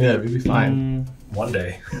recast your Niv. You'll be fine. One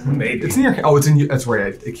day. Maybe. It's in your. Oh, it's in you. That's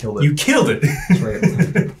right. It killed it. You killed it. That's right.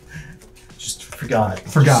 Just forgot.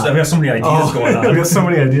 Forgot. I've got so many ideas going on. I've got so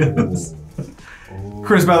many ideas.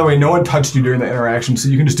 Chris, by the way, no one touched you during the interaction, so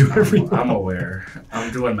you can just do whatever you want. I'm aware.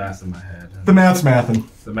 I'm doing math in my head. The math's mathin'.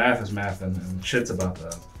 The math is mathing, and shit's about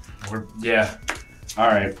to. Yeah. All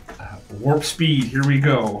right. Warp speed. Here we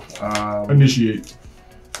go. Initiate.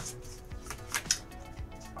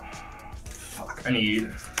 Fuck. I need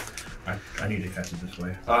to cast it this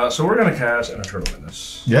way. So we're gonna cast an Eternal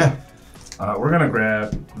Witness. Yeah. We're gonna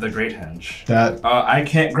grab the Great Henge. That. I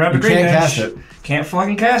can't grab the You Great Henge. can't cast it. Can't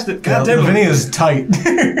fucking cast it. Yeah, God damn it. Lavinia's tight.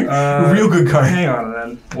 Real good card. Hang on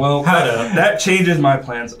then. Well, that changes my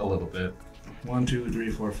plans a little bit. 1, 2, 3,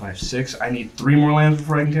 4, 5, 6. I need 3 more lands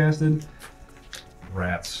before I can cast it.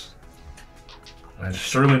 Rats. I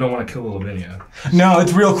certainly don't want to kill the Lavinia. No,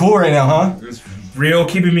 it's real cool right now, huh? It's real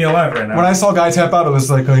keeping me alive right now. When I saw Guy tap out, it was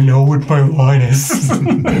like, I know what my line is.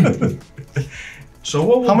 So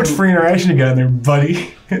what? How much free interaction you got in there,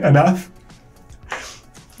 buddy? Enough?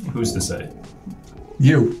 Who's to say?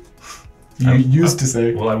 You. You used to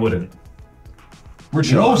say. Well, I wouldn't. We're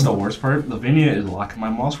You know what's chilling. the worst part? Lavinia is locking my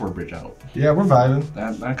Mossword Bridge out. Yeah, we're vibing.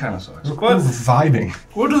 That kind of sucks. We're But vibing.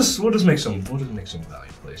 we'll just make some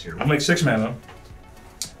value plays here. We'll make 6 mana.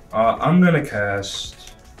 I'm gonna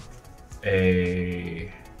cast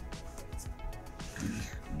a.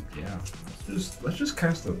 Yeah. Let's just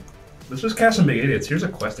cast some big idiots. Here's a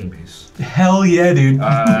questing piece. Hell yeah, dude.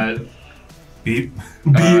 Beep.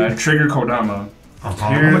 Trigger Kodama.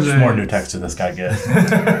 How much more new text did this guy get?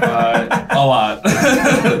 A lot.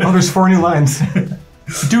 Oh, there's 4 new lines.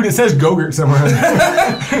 Dude, it says Gogurt somewhere.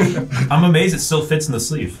 I'm amazed it still fits in the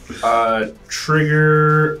sleeve.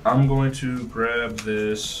 Trigger. I'm going to grab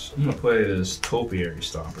this. I'm gonna play this Topiary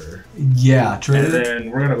Stomper. Yeah, And trigger.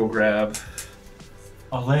 then we're gonna go grab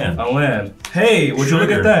A land. a land. Hey, would you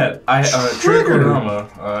look at Trigger. that? Trigger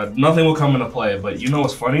Kodama. Nothing will come into play, but you know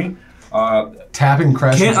what's funny? Tapping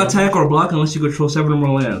crash. Can't attack or block unless you control 7 or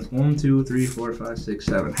more lands. 1, 2, 3, 4, 5, 6,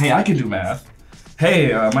 7. Hey, I can do math.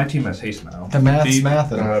 Hey, my team has haste now. The math's beep,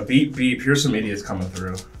 mathin'. Beep, beep. Here's some idiots coming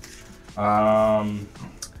through.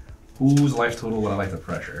 Whose life total would I like to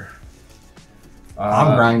pressure?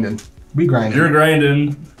 I'm grinding. We grinding. You're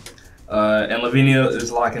grinding. And Lavinia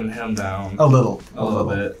is locking him down. A little. A little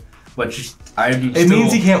bit. But It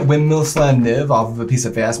means he can't windmill slam Niv off of a piece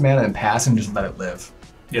of fast mana and pass and just let it live.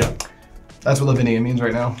 Yeah. That's what Lavinia means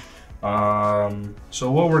right now.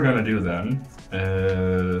 So what we're gonna do then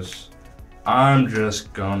is I'm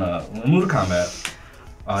just gonna remove the combat.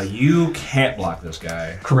 You can't block this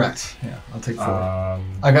guy. Correct. Yeah, I'll take 4.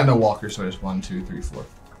 I got no walker, so I just 1, 2, 3, 4.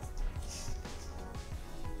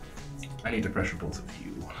 I need to pressure both of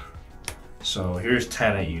you. So here's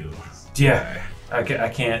 10 at you. Yeah. I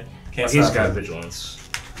can't He's stop got it. vigilance.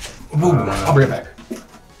 Ooh, I'll bring it back.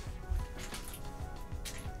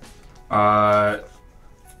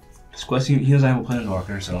 Questing, he doesn't have a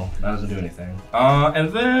Planeswalker, so that doesn't do anything. And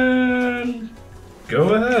then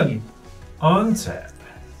go ahead. Untap.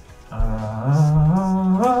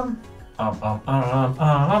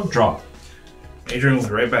 Draw. Adrian will be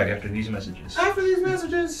right back after these messages. After these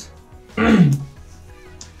messages.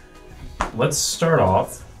 Let's start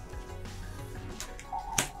off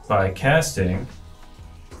by casting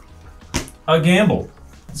a gamble.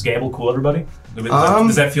 Is gamble cool, everybody?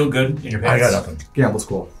 Does that feel good in your pants? I got nothing. Gamble's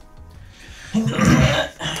cool.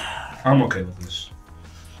 I'm okay with this.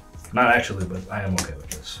 Not actually, but I am okay with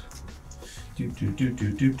this.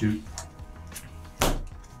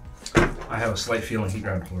 I have a slight feeling he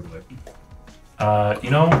grabbed Horde Whip. You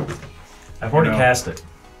know, I've already cast it.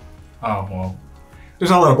 Oh, well.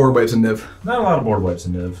 There's not a lot of board wipes in Niv. Not a lot of board wipes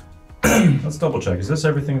in Niv. Let's double check. Is this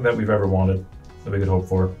everything that we've ever wanted that we could hope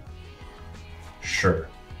for? Sure.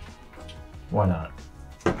 Why not?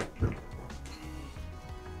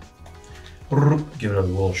 Give it a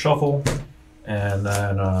little shuffle, and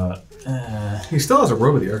then He still has a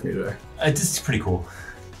robe of the Archaeologist. it's pretty cool.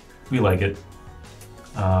 We like it.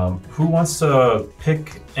 Who wants to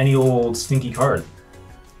pick any old stinky card?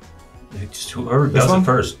 Just whoever does one? it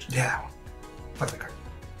first. Yeah. Fuck that card.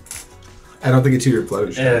 I don't think it's your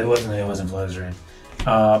float. It wasn't Blizzard.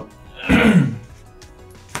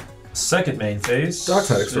 Second main phase.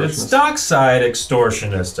 Dockside Extortionist. It's Dockside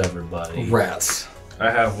Extortionist, everybody. Rats.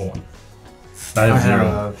 I have one. I I have 0.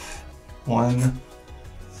 have 1,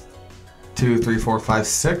 2, 3, 4, 5,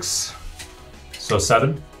 6. So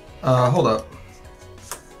 7. Hold up.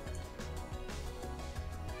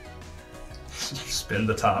 Spin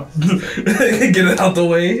the top. Get it out the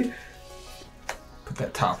way. Put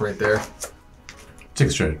that top right there.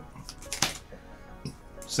 6 treasure.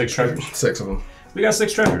 6 treasures. 6 of them. We got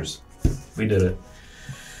 6 treasures. We did it.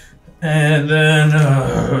 And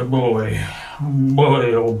then, boy,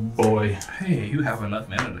 oh boy. Hey, you have enough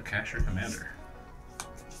mana to cast your commander.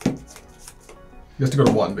 You have to go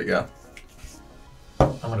to 1, but yeah.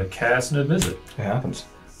 I'm gonna cast Niv Mizzet. It happens.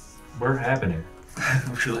 We're happening.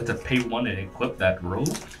 Would you like to pay 1 and equip that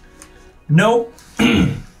robe? No.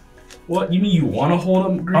 What? You mean you want to hold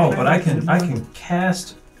them? Oh, but I can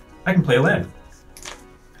cast. I can play a land.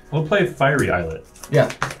 We'll play Fiery Islet. Yeah.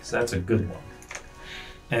 Because that's a good one.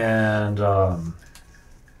 And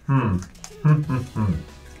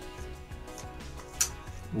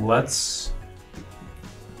let's.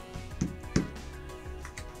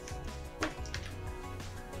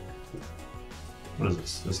 What is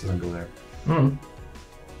this? This doesn't go there.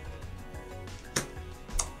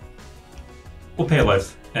 We'll pay a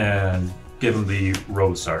life and give him the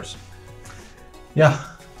road stars. Yeah.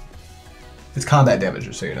 It's combat damage,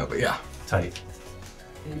 just so you know, but yeah. Tight.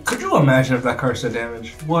 Could you imagine if that card said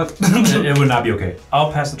damage? What? It would not be okay.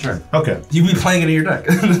 I'll pass the turn. Okay. You'd be playing it in your deck.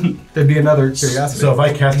 It'd be another curiosity. So if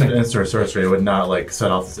I cast an instant or sorcery, it would not like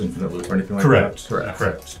set off this infinite loop or anything like Correct. that?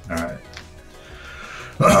 Correct. All right.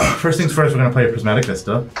 First things first, we're going to play a Prismatic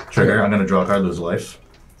Vista. Trigger, I'm going to draw a card, lose a life.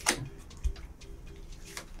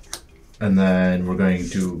 And then we're going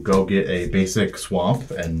to go get a basic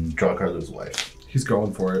Swamp and draw a card, lose a life. He's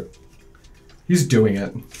going for it. He's doing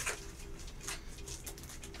it.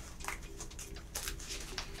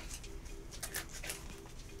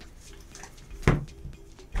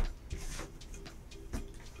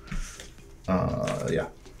 Yeah.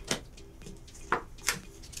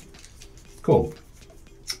 Cool.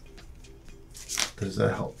 Does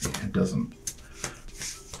that help me? It doesn't.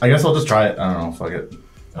 I guess I'll just try it. I don't know. Fuck it.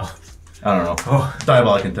 Oh. I don't know. Oh.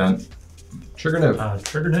 Diabolic Intent. Trigger Niv.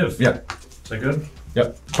 Trigger Niv. Yeah. Is that good?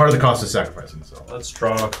 Yep. Part of the cost is sacrificing, so. Let's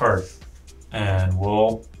draw a card. And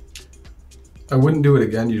we'll. I wouldn't do it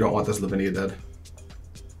again. You don't want this Lavinia dead.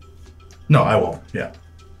 No, I won't. Yeah.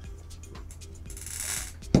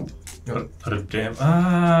 Put a damn.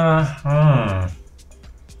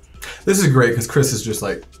 This is great because Chris is just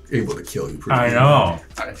like able to kill you pretty I easily. know.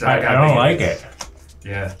 I don't like it.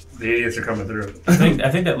 Yeah, the idiots are coming through. I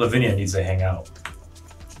think that Lavinia needs to hang out.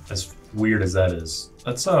 As weird as that is.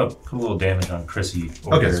 Let's put a little damage on Chrissy.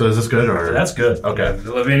 Okay, here. so is this good or? That's good. Okay.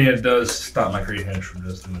 The Lavinia does stop my Great Hedge from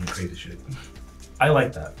just doing crazy shit. I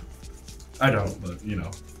like that. I don't, but you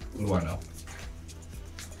know, what do I know?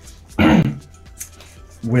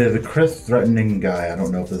 With the Chris threatening guy, I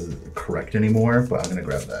don't know if this is correct anymore, but I'm gonna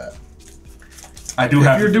grab that. I do If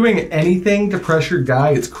have. you're doing anything to pressure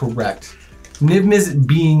Guy, it's correct. Niv Mizzet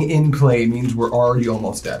being in play means we're already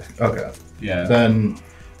almost dead. Okay. Yeah. Then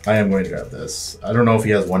I am going to grab this. I don't know if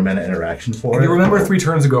he has 1 minute interaction for And it. you remember 3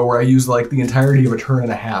 turns ago where I used like the entirety of a turn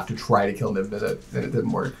and a half to try to kill Niv Mizzet, and it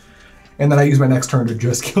didn't work. And then I used my next turn to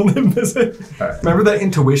just kill Niv Mizzet. Alright. Remember that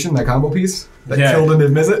intuition, that combo piece that Yeah. killed a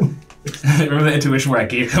Niv Mizzet? Remember the intuition where I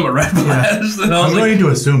gave him a red blast? And I I'm was like, going to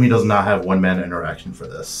assume he does not have 1 mana interaction for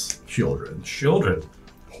this. Shieldred. Children.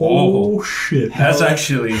 Oh shit! that's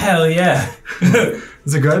actually. Hell yeah.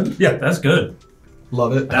 Is it good? Yeah, That's good.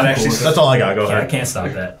 Love it. That actually. that's all I got. Go Yeah, I ahead. can't stop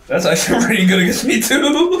that. That's actually pretty good against me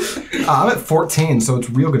too. I'm at 14, so it's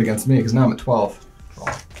real good against me because now I'm at 12.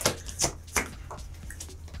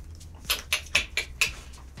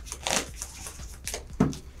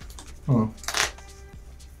 Hmm.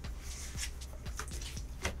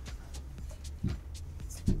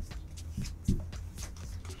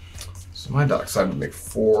 So my dock side would make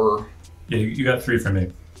 4 Yeah, you got 3 from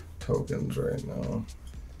me. tokens right now.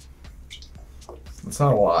 That's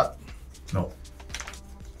not a lot. No.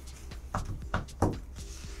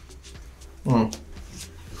 Hmm.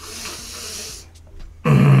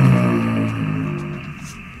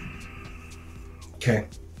 Okay.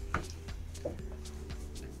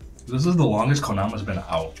 This is the longest Konama's been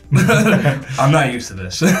out. I'm not used to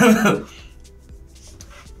this.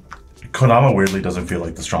 Kodama weirdly doesn't feel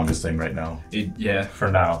like the strongest thing right now. Yeah.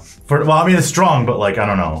 For now. Well, I mean, it's strong, but like, I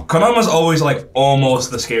don't know. Konama's always like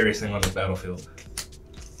almost the scariest thing on this battlefield.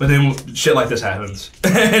 But then shit like this happens.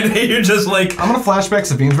 And you're just like. I'm gonna flashback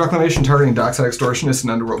Sabine's Reclamation targeting Dockside Extortionist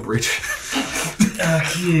and Underworld Breach.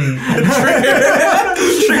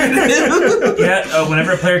 Yeah,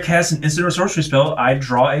 whenever a player casts an instant or sorcery spell, I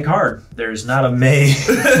draw a card. There's not a May in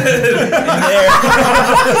there.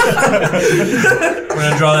 We're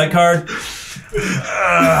gonna draw that card.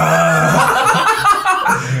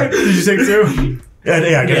 Did you take 2? Yeah,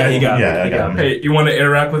 you got it. I got him. Hey, you want to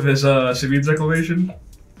interact with his Savine's declaration?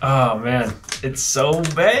 Oh man, it's so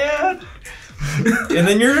bad. And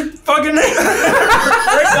then you're fucking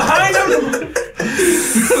right behind him.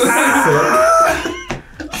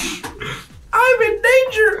 I'm in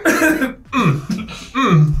danger.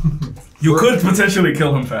 You could potentially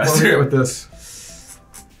kill him What faster. with this?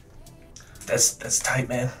 That's tight,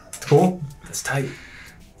 man. Cool. That's tight.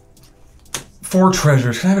 4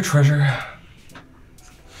 treasures. Can I have a treasure?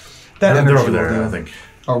 That They're energy over there, will do. I think.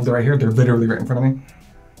 Oh, they're right here. They're literally right in front of me.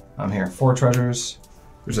 I'm here. 4 treasures.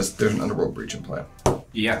 There's an underworld breach in play,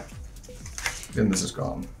 Yeah. and this is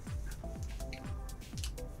gone.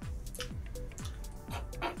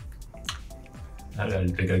 I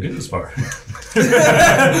didn't think I'd get this far.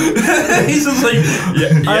 He's just like,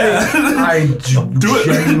 yeah. I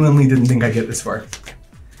genuinely didn't think I'd get this far.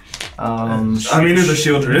 I mean, it's a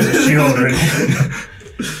shieldred.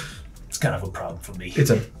 It's kind of a problem for me.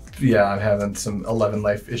 I'm having some 11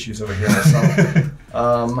 life issues over here myself. I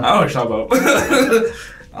don't know what you're talking about.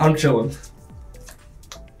 I'm chilling.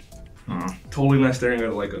 Totally not staring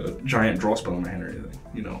at like a giant draw spell in my hand or anything,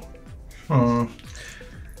 you know.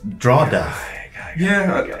 Draw death.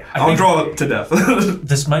 Yeah, I'll draw to death.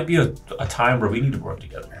 This might be a time where we need to work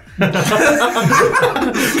together. Come to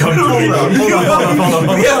me. Hold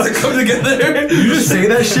on. We have to come together. You just say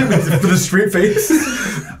that shit with a straight face?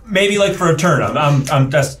 Maybe like for a turn.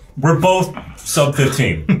 We're both sub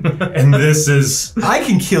 15, and this is. I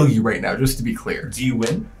can kill you right now, just to be clear. Do you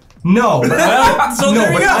win? No, but Well, so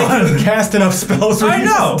there you go. I can cast enough spells. I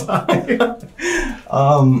know.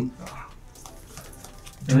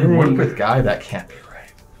 Work with Guy. That can't be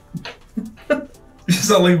right. You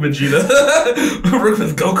sound like Vegeta. Work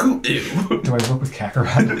with Goku. Ew. Do I work with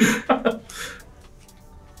Kakarot?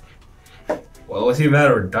 Well, let's see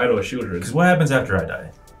that or die to a shieldred. Because what happens after I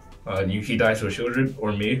die? He dies to a shieldred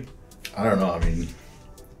or me. I don't know. I mean,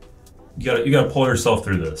 You gotta pull yourself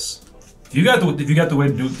through this. If you got the way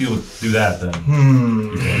to do that, then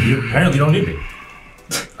you apparently don't need me.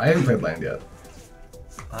 I haven't played land yet.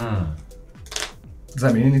 Does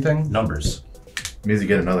that mean anything? Numbers. means you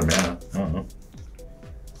get another mana. I don't know.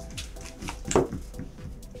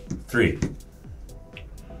 3.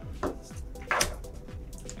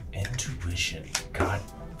 Intuition. God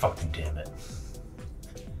fucking damn it.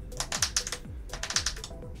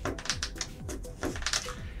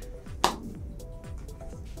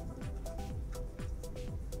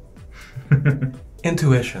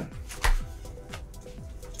 Intuition.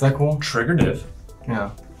 Is that cool? Trigger Niv.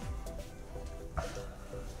 Yeah.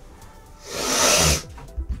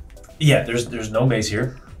 Yeah, there's no maze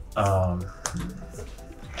here.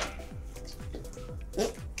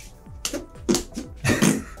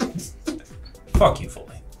 Fuck you,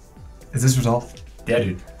 Foley. Is this resolved? Yeah,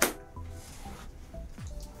 dude.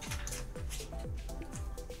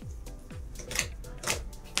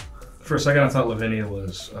 For a second, I thought Lavinia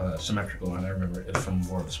was symmetrical, and I remember it from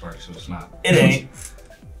War of the Spark, so it's not. It ain't.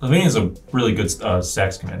 Lavinia's a really good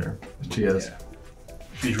Sax commander. She is.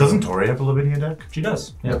 Yeah. Doesn't Tori have a Lavinia deck? She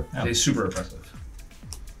does. Yep. Yeah. He's super oppressive.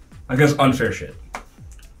 I guess unfair shit.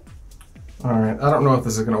 All right. I don't know if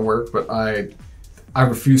this is gonna work, but I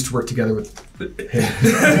refuse to work together with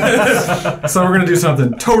him. So we're gonna do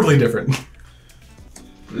something totally different.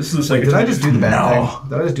 This is the Wait, second. did I just do the bad thing?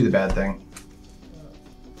 Did I just do the bad thing?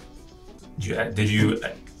 Did you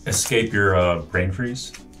escape your brain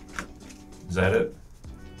freeze? Is that it?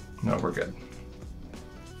 No, we're good.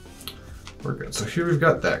 We're good. So here we've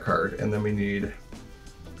got that card, and then we need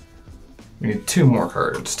 2 more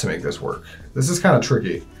cards to make this work. This is kind of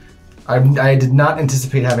tricky. I did not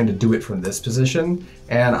anticipate having to do it from this position,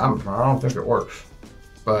 and I don't think it works.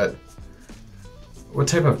 But what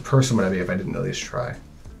type of person would I be if I didn't at least try?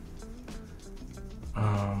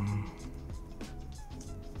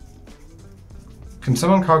 Can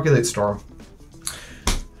someone calculate Storm?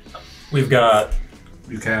 We've got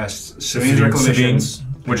You cast Sabine's Reclamation, Sabine's,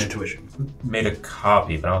 which Intuition. made a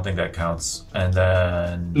copy, but I don't think that counts. And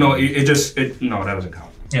then No, it no, that doesn't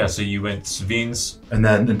count. yeah, so you went Sabine's And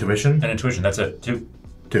then Intuition? and Intuition. That's it. 2.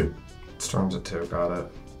 2. Storm's at 2, got it.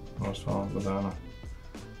 Most fall, banana.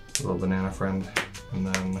 Little banana friend. And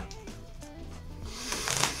then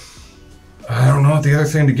I don't know what the other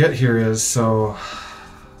thing to get here is, so I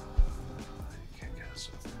can't guess.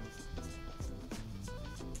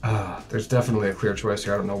 There's definitely a clear choice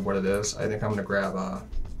here. I don't know what it is. I think I'm gonna grab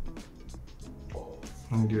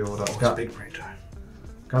I'm gonna deal with It's that. big brain time.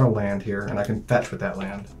 Got a land here, and I can fetch with that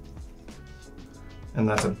land. And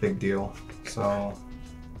that's a big deal. So,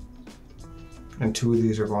 and 2 of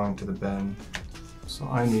these are going to the bin. So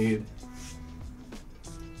I need.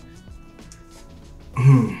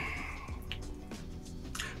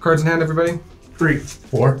 Cards in hand, everybody? 3.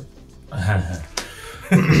 4.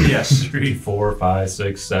 Yes. 3, 4, 5,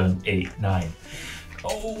 6, 7, 8, 9.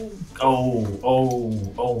 Oh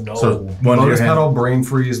no. So one to your Lotus hand. Petal, Brain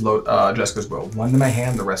Freeze, Jessica's Will. 1 to my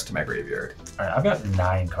hand, the rest to my graveyard. Alright, I've got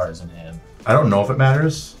 9 cards in hand. I don't know if it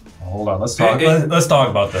matters. Hold on, let's talk. Let's talk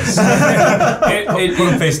about this. Put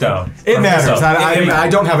them face down. It matters. Face up. I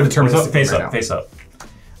don't have a deterministic Face right up. now. Face up.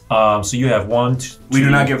 So you have 1, 2, We do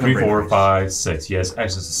not give him 3, brain 4, freeze. 5, 6. Yes, actually,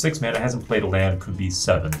 it's a 6 mana. Hasn't played a land. Could be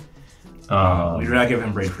 7. We do not give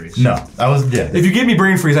him brain freeze. No, that was If you give me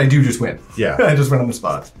Brain Freeze, I do just win. Yeah. I just win on the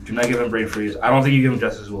spot. Do not give him brain freeze. I don't think you give him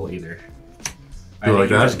Justice Will either. I Do think it like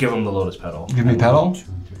you that? just give him the Lotus Petal. Give me Petal? 1, 2,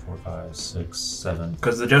 3, 4, 5, 6, 7.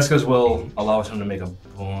 Because the Jessica's Will allows him to make a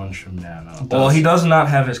bunch of mana. It Well, does. he does not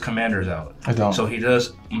have his commanders out. I don't. So he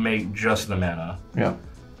does make just the mana. Yeah.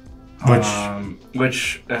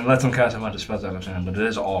 Which and lets him cast a bunch of spells out of his hand, but it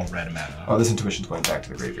is all red mana. Oh, this intuition's going back to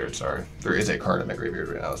the graveyard, sorry. There is a card in the graveyard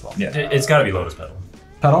right now as well. Yeah. It's got to be Lotus Petal.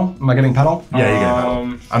 Petal? Am I getting Petal? Yeah, you're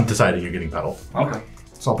getting petal. I'm deciding you're getting petal. Okay.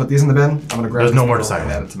 So I'll put these in the bin. I'm gonna grab There's this no more petal deciding.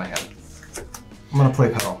 and add it to my hand. I'm gonna play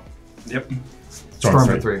Petal. Yep. Storm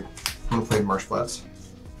at 3. I'm gonna play Marsh Flats.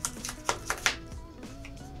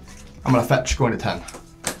 I'm gonna fetch, going to 10.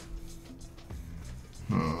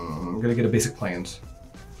 I'm gonna get a basic Plains.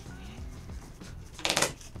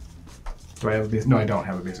 Do I have a basic? No, I don't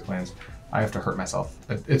have a basic Plains. I have to hurt myself.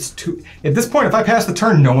 It's too. At this point, if I pass the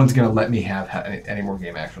turn, no one's gonna let me have any more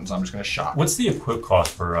game actions. I'm just gonna shock. What's the equip cost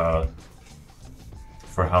for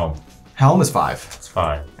Helm? Helm is 5. It's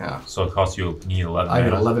 5. Yeah. So it costs you need 11. I get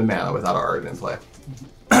mana. 11 mana without Ardenn in play.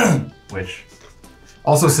 Which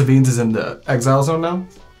Also, Savine's is in the exile zone now,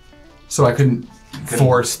 so I couldn't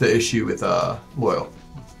force the issue with Loyal.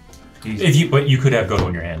 But you could have Godo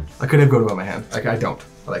in your hand. I could have Godo in my hand. I don't,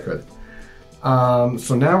 but I could.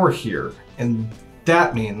 So now we're here, and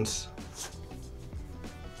that means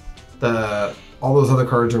all those other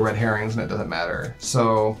cards are red herrings, and it doesn't matter.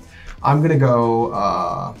 So I'm gonna go.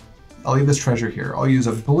 I'll leave this treasure here. I'll use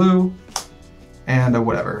a blue and a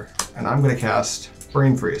whatever, and I'm gonna cast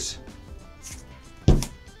Brain Freeze.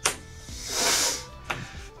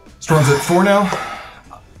 Storm's at 4 now.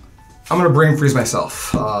 I'm gonna Brain Freeze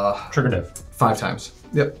myself. Trigger div. 5 times.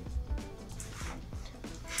 Yep.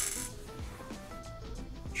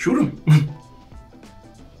 shoot him.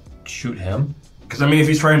 Shoot him? Because I mean, if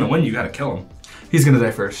he's trying to win, you gotta kill him. He's gonna die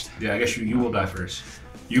first. Yeah, I guess you will die first.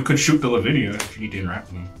 You could shoot the Lavinia if you need to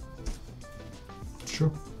interact with him.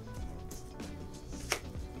 Sure.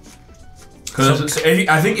 Because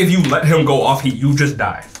I think if you let him go off, you just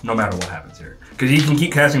die, no matter what happens here. Because he can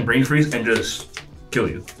keep casting Brain Freeze and just kill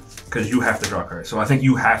you. Because you have to draw cards. So I think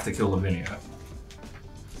you have to kill Lavinia.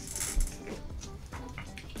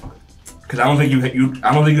 Because I don't think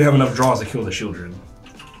you have enough draws to kill the children.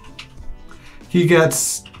 He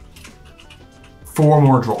gets 4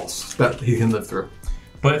 more draws that he can live through.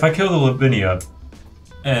 But if I kill the Lavinia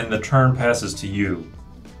and the turn passes to you,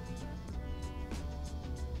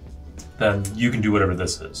 then you can do whatever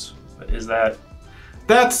this is. But is that?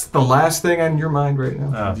 That's the last thing on your mind right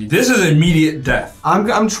now. This is immediate death.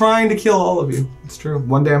 I'm trying to kill all of you. It's true.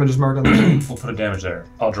 1 damage is marked on the screen. We'll put a damage there.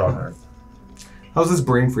 I'll draw her. How's this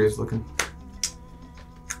Brain Freeze looking?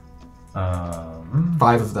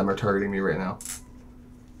 5 of them are targeting me right now.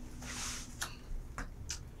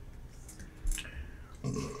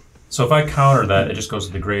 So if I counter that, it just goes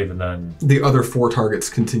to the grave and then... The other 4 targets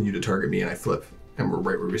continue to target me, and I flip. And we're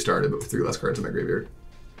right where we started, but with 3 less cards in my graveyard.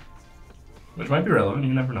 Which might be relevant,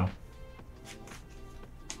 you never know.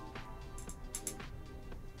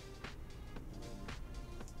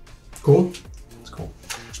 Cool? It's cool.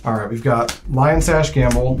 Alright, we've got Lion Sash,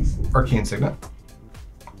 Gamble, Arcane Signet,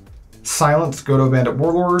 Silence, Godo Bandit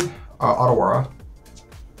Warlord, Otawara,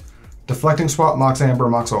 Deflecting Swap, Mox Amber,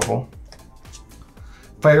 Mox Opal,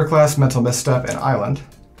 Fighter Class, Mental Misstep, and Island.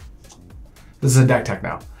 This is a deck tech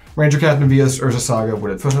now. Ranger Captain Vias, Urza Saga,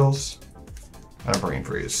 Wooded Foothills, and a Brain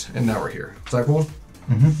Freeze. And now we're here. Is that cool?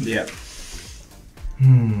 Mm-hmm. Yeah.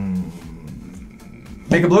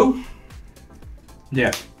 Make a blue?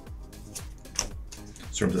 Yeah.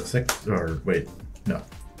 Storm's at 6? Or wait, no.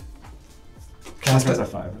 Cast That's it. a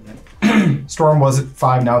 5, okay. Storm was at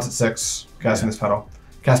 5, now it's at 6. Casting this petal.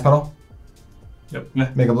 Cast petal? Yep.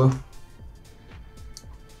 Yeah. Make a blue.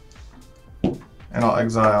 And I'll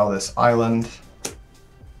exile this island.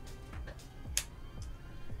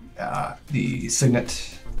 the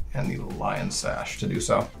Signet and the Lion Sash to do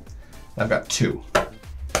so. I've got 2.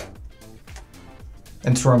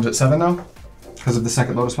 And Storm's at 7 now? Because of the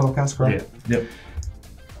second Lotus Petal cast, correct? Yeah. Yep.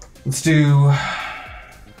 Let's do...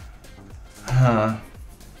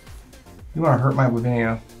 You want to hurt my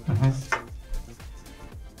Lavinia.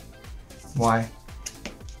 Why?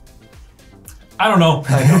 I don't know.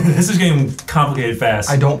 This is getting complicated fast.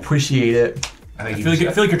 I don't appreciate it. I feel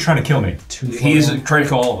like you're trying to kill me. He's trying to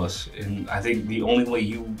kill all of us, and I think the only way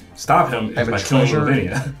you stop him is by killing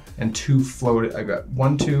Lavinia. And 2 floated. I got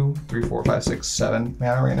 1, 2, 3, 4, 5, 6, 7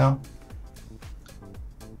 mana right now.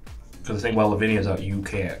 Because the thing while Lavinia's out, you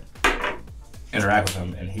can't interact with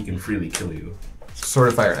him, and he can freely kill you. Sword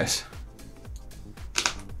of Fire and Ice.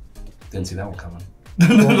 Didn't see that one coming.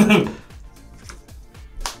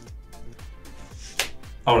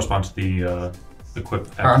 I'll respond to the quick.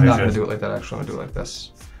 I'm not going to do it like that, actually. I'm going to do it like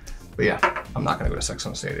this. But yeah, I'm not going to go to 6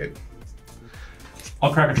 on state 8.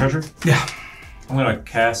 I'll crack a treasure. Yeah. I'm going to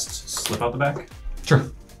cast Slip Out the Back.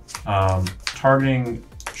 Sure. Targeting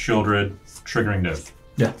Shieldred, triggering Niv.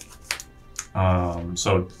 Yeah.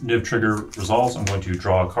 So Niv trigger resolves. I'm going to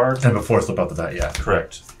draw a card. And before Slip Out the Bat, yeah.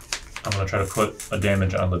 Correct. I'm going to try to put a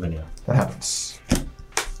damage on Lavinia. That happens.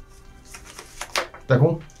 That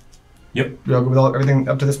cool? Yep. You all good with everything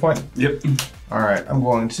up to this point? Yep. All right, I'm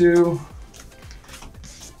going to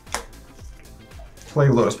play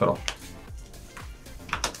Lotus Petal.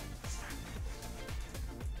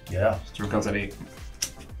 Yeah. Storm comes at 8.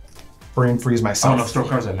 Brain freeze myself. Oh no, Storm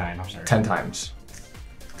comes at 9, I'm sorry. 10 times.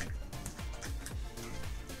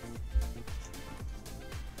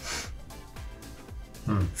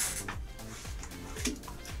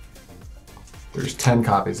 There's 10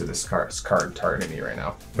 copies of this card targeting me right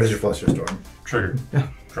now. What is your Fluster Storm? Trigger. Yeah.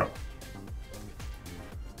 Draw.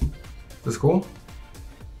 This cool?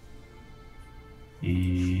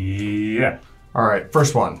 Yeah. All right,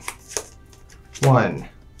 first one. 1,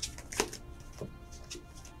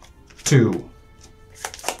 2,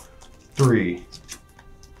 3,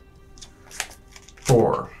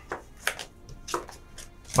 4,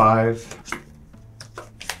 5,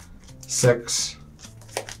 6,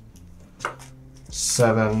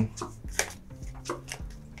 7,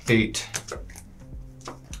 8,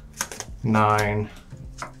 9,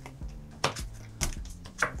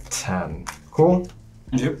 10. Cool?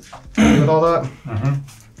 Yep. Happy with all that? Mm-hmm.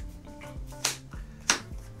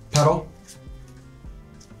 Pedal.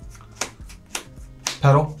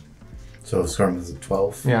 Pedal. So Storm is at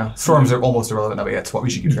 12. Yeah. Storms are almost irrelevant now, but yeah, it's what we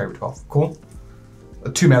should keep track of 12. Cool.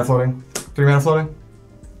 2 mana floating. 3 mana floating.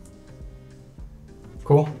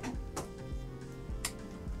 Cool.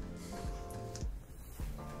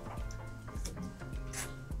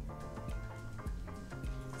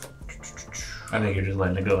 I think you're just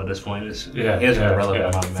letting it go at this point. It's, Yeah, he has yeah, a relevant yeah.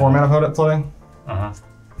 amount of 4 mana. mana floating. Uh-huh.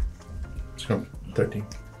 Storm 13.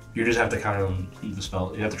 You just have to counter the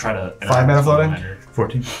spell. You have to try to... 5 mana floating?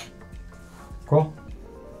 14. Cool.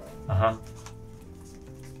 Uh-huh.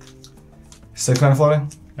 6 mana floating.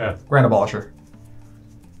 Yeah. Grand Abolisher.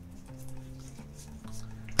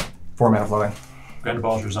 4 mana floating. Grand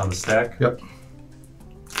Abolisher's on the stack. Yep.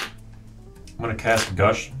 I'm going to cast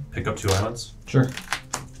Gush, pick up 2 islands. Sure.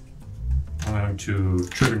 I'm going to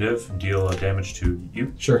trigger Niv and deal damage to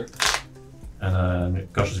you. Sure. And then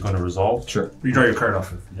Gush is going to resolve. Sure. You draw your card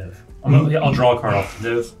off of Niv. I'll draw a card off the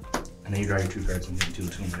Niv. And then you draw your 2 cards and do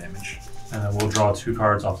 2 damage. And then we'll draw 2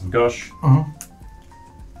 cards off the Gush.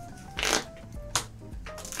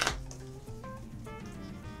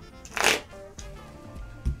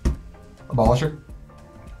 Abolisher.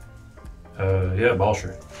 Yeah,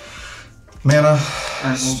 Abolisher. Mana.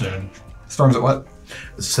 Well, Storms at what?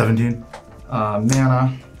 17.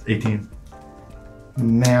 Mana. 18.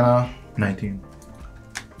 Mana. 19.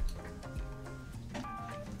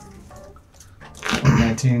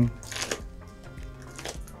 19.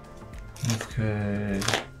 Okay.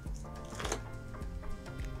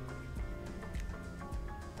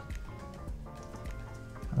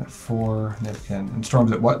 I'm at 4. Nivkin. And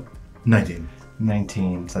Storm's at what? 19.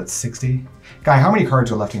 19. So that's 60. Guy, how many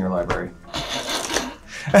cards are left in your library?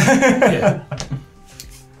 Yeah.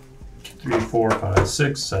 3, 4, 5,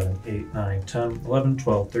 6, 7, 8, 9, 10, 11,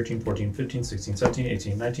 12, 13, 14, 15, 16, 17,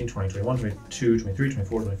 18, 19, 20, 21, 22, 23,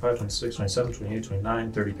 24, 25, 26, 27, 28,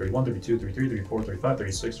 29, 30, 31, 32, 33, 34, 35,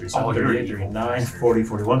 36, 37, 38, 39, 40,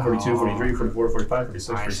 41, 42, 43, 44, 45,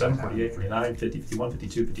 46, 47, 48, 49, 50, 51,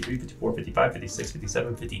 52, 53, 54, 55, 56,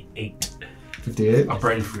 57, 58. 58. A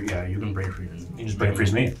brain free, yeah, you can brain free. You can just brain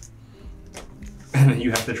freeze me. And then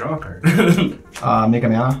you have to draw a card. Make a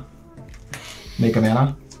mana. Make a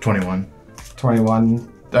mana. 21.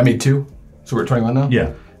 21. I made 2. So we're at 21 now?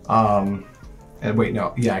 Yeah. And wait,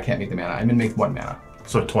 no, yeah, I can't make the mana. I'm gonna make 1 mana.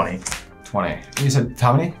 So 20. 20. You said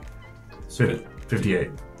how many? 58.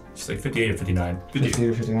 It's like 58 or 59. 58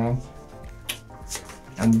 or 59.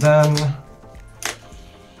 And then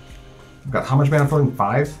I've got how much mana floating?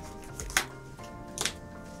 5.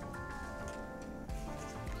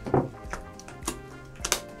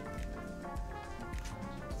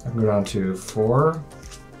 I can go down to 4.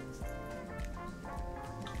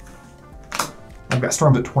 I've got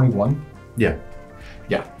Storms at 21. Yeah.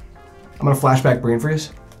 Yeah. I'm gonna flashback Brain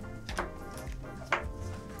Freeze.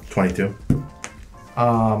 22.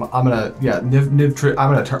 I'm gonna I'm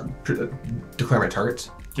gonna declare my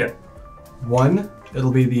targets. Yeah. 1,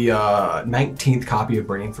 it'll be the 19th copy of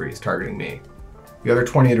Brain Freeze targeting me. The other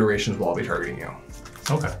 20 iterations will all be targeting you.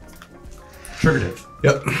 Okay. Triggered it.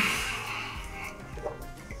 Yep.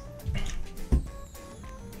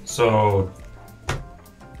 So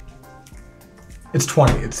It's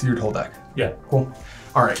 20. It's your whole deck. yeah. Cool.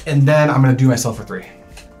 All right, and then I'm gonna do myself for 3.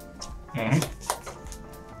 Mm-hmm.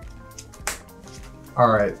 All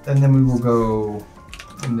right, and then we will go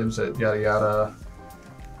Niv Mizzet, yada yada.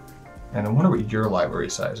 And I wonder what your library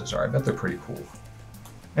sizes are. I bet they're pretty cool.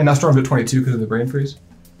 And now Storm's at 22 because of the Brain Freeze?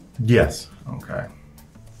 Yes. Okay.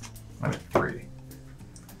 I'm at 3.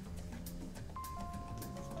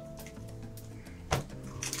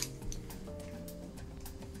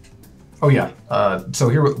 Oh yeah, so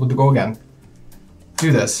here we'll go again.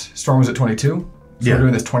 Do this. Storm was at 22, so Yeah. we're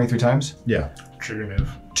doing this 23 times. Yeah. Trigger Niv.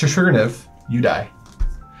 To trigger Niv, you die.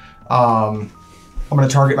 I'm gonna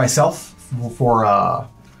target myself for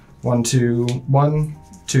 1,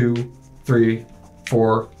 2, 3,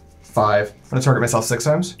 4, 5. I'm gonna target myself 6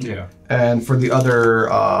 times. Yeah. And for the other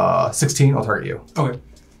 16, I'll target you. Okay.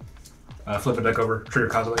 Flip a deck over. Trigger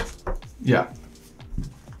Cosmic. Yeah.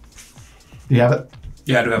 Do you have it?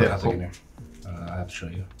 Yeah, I do have a Yeah, Cosmic cool. in there. I have to show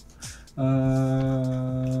you.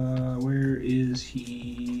 Where is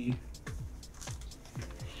he?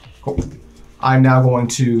 Cool. I'm now going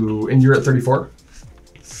to, and you're at 34.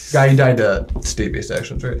 Guy, you died to state-based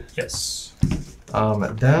actions, right? Yes.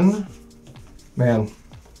 Then, man,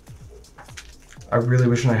 I really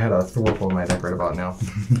wish I had a Thorple in my deck right about now.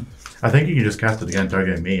 I think you can just cast it again,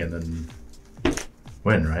 targeting me, and then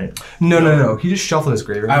win, right? No. He just shuffled his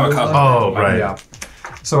graveyard. I have a Cosmic. Oh, right. Yeah.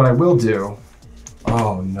 So what I will do,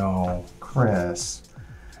 oh no, Chris.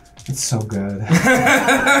 It's so good.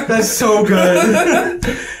 That's so good.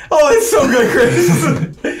 Oh, it's so good,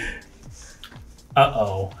 Chris.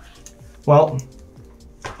 Uh-oh. Well,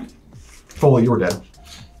 Foley, you're dead.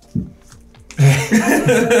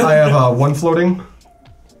 I have 1 floating.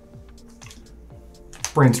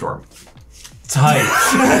 Brainstorm. Tight.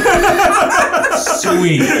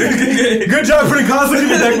 Sweet. Good job putting conflict in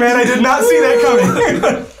your deck, man. I did not see that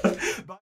coming.